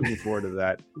I'm looking forward to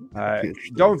that.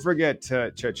 Don't forget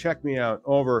to check me out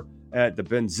over at the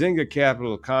Benzinga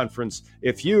Capital Conference.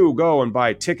 If you go and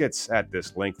buy tickets at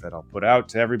this link that I'll put out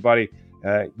to everybody,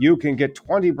 you can get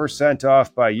 20%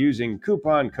 off by using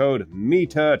coupon code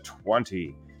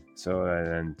META20. So,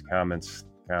 and comments.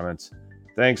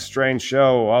 Thanks, Strange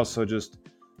Show. Also just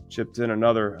chipped in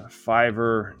another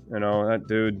 $5. That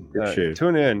dude,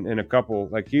 tune in a couple,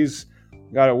 like he's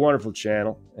got a wonderful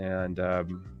channel, and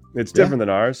it's different than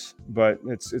ours, but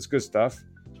it's good stuff.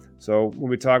 So we'll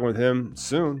be talking with him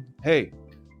soon. Hey,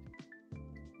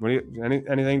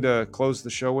 anything to close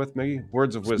the show with, Miggy?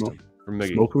 Words of wisdom from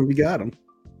Miggy. Smoke 'em if you got 'em.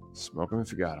 Smoke 'em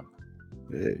if you got 'em.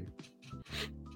 Hey.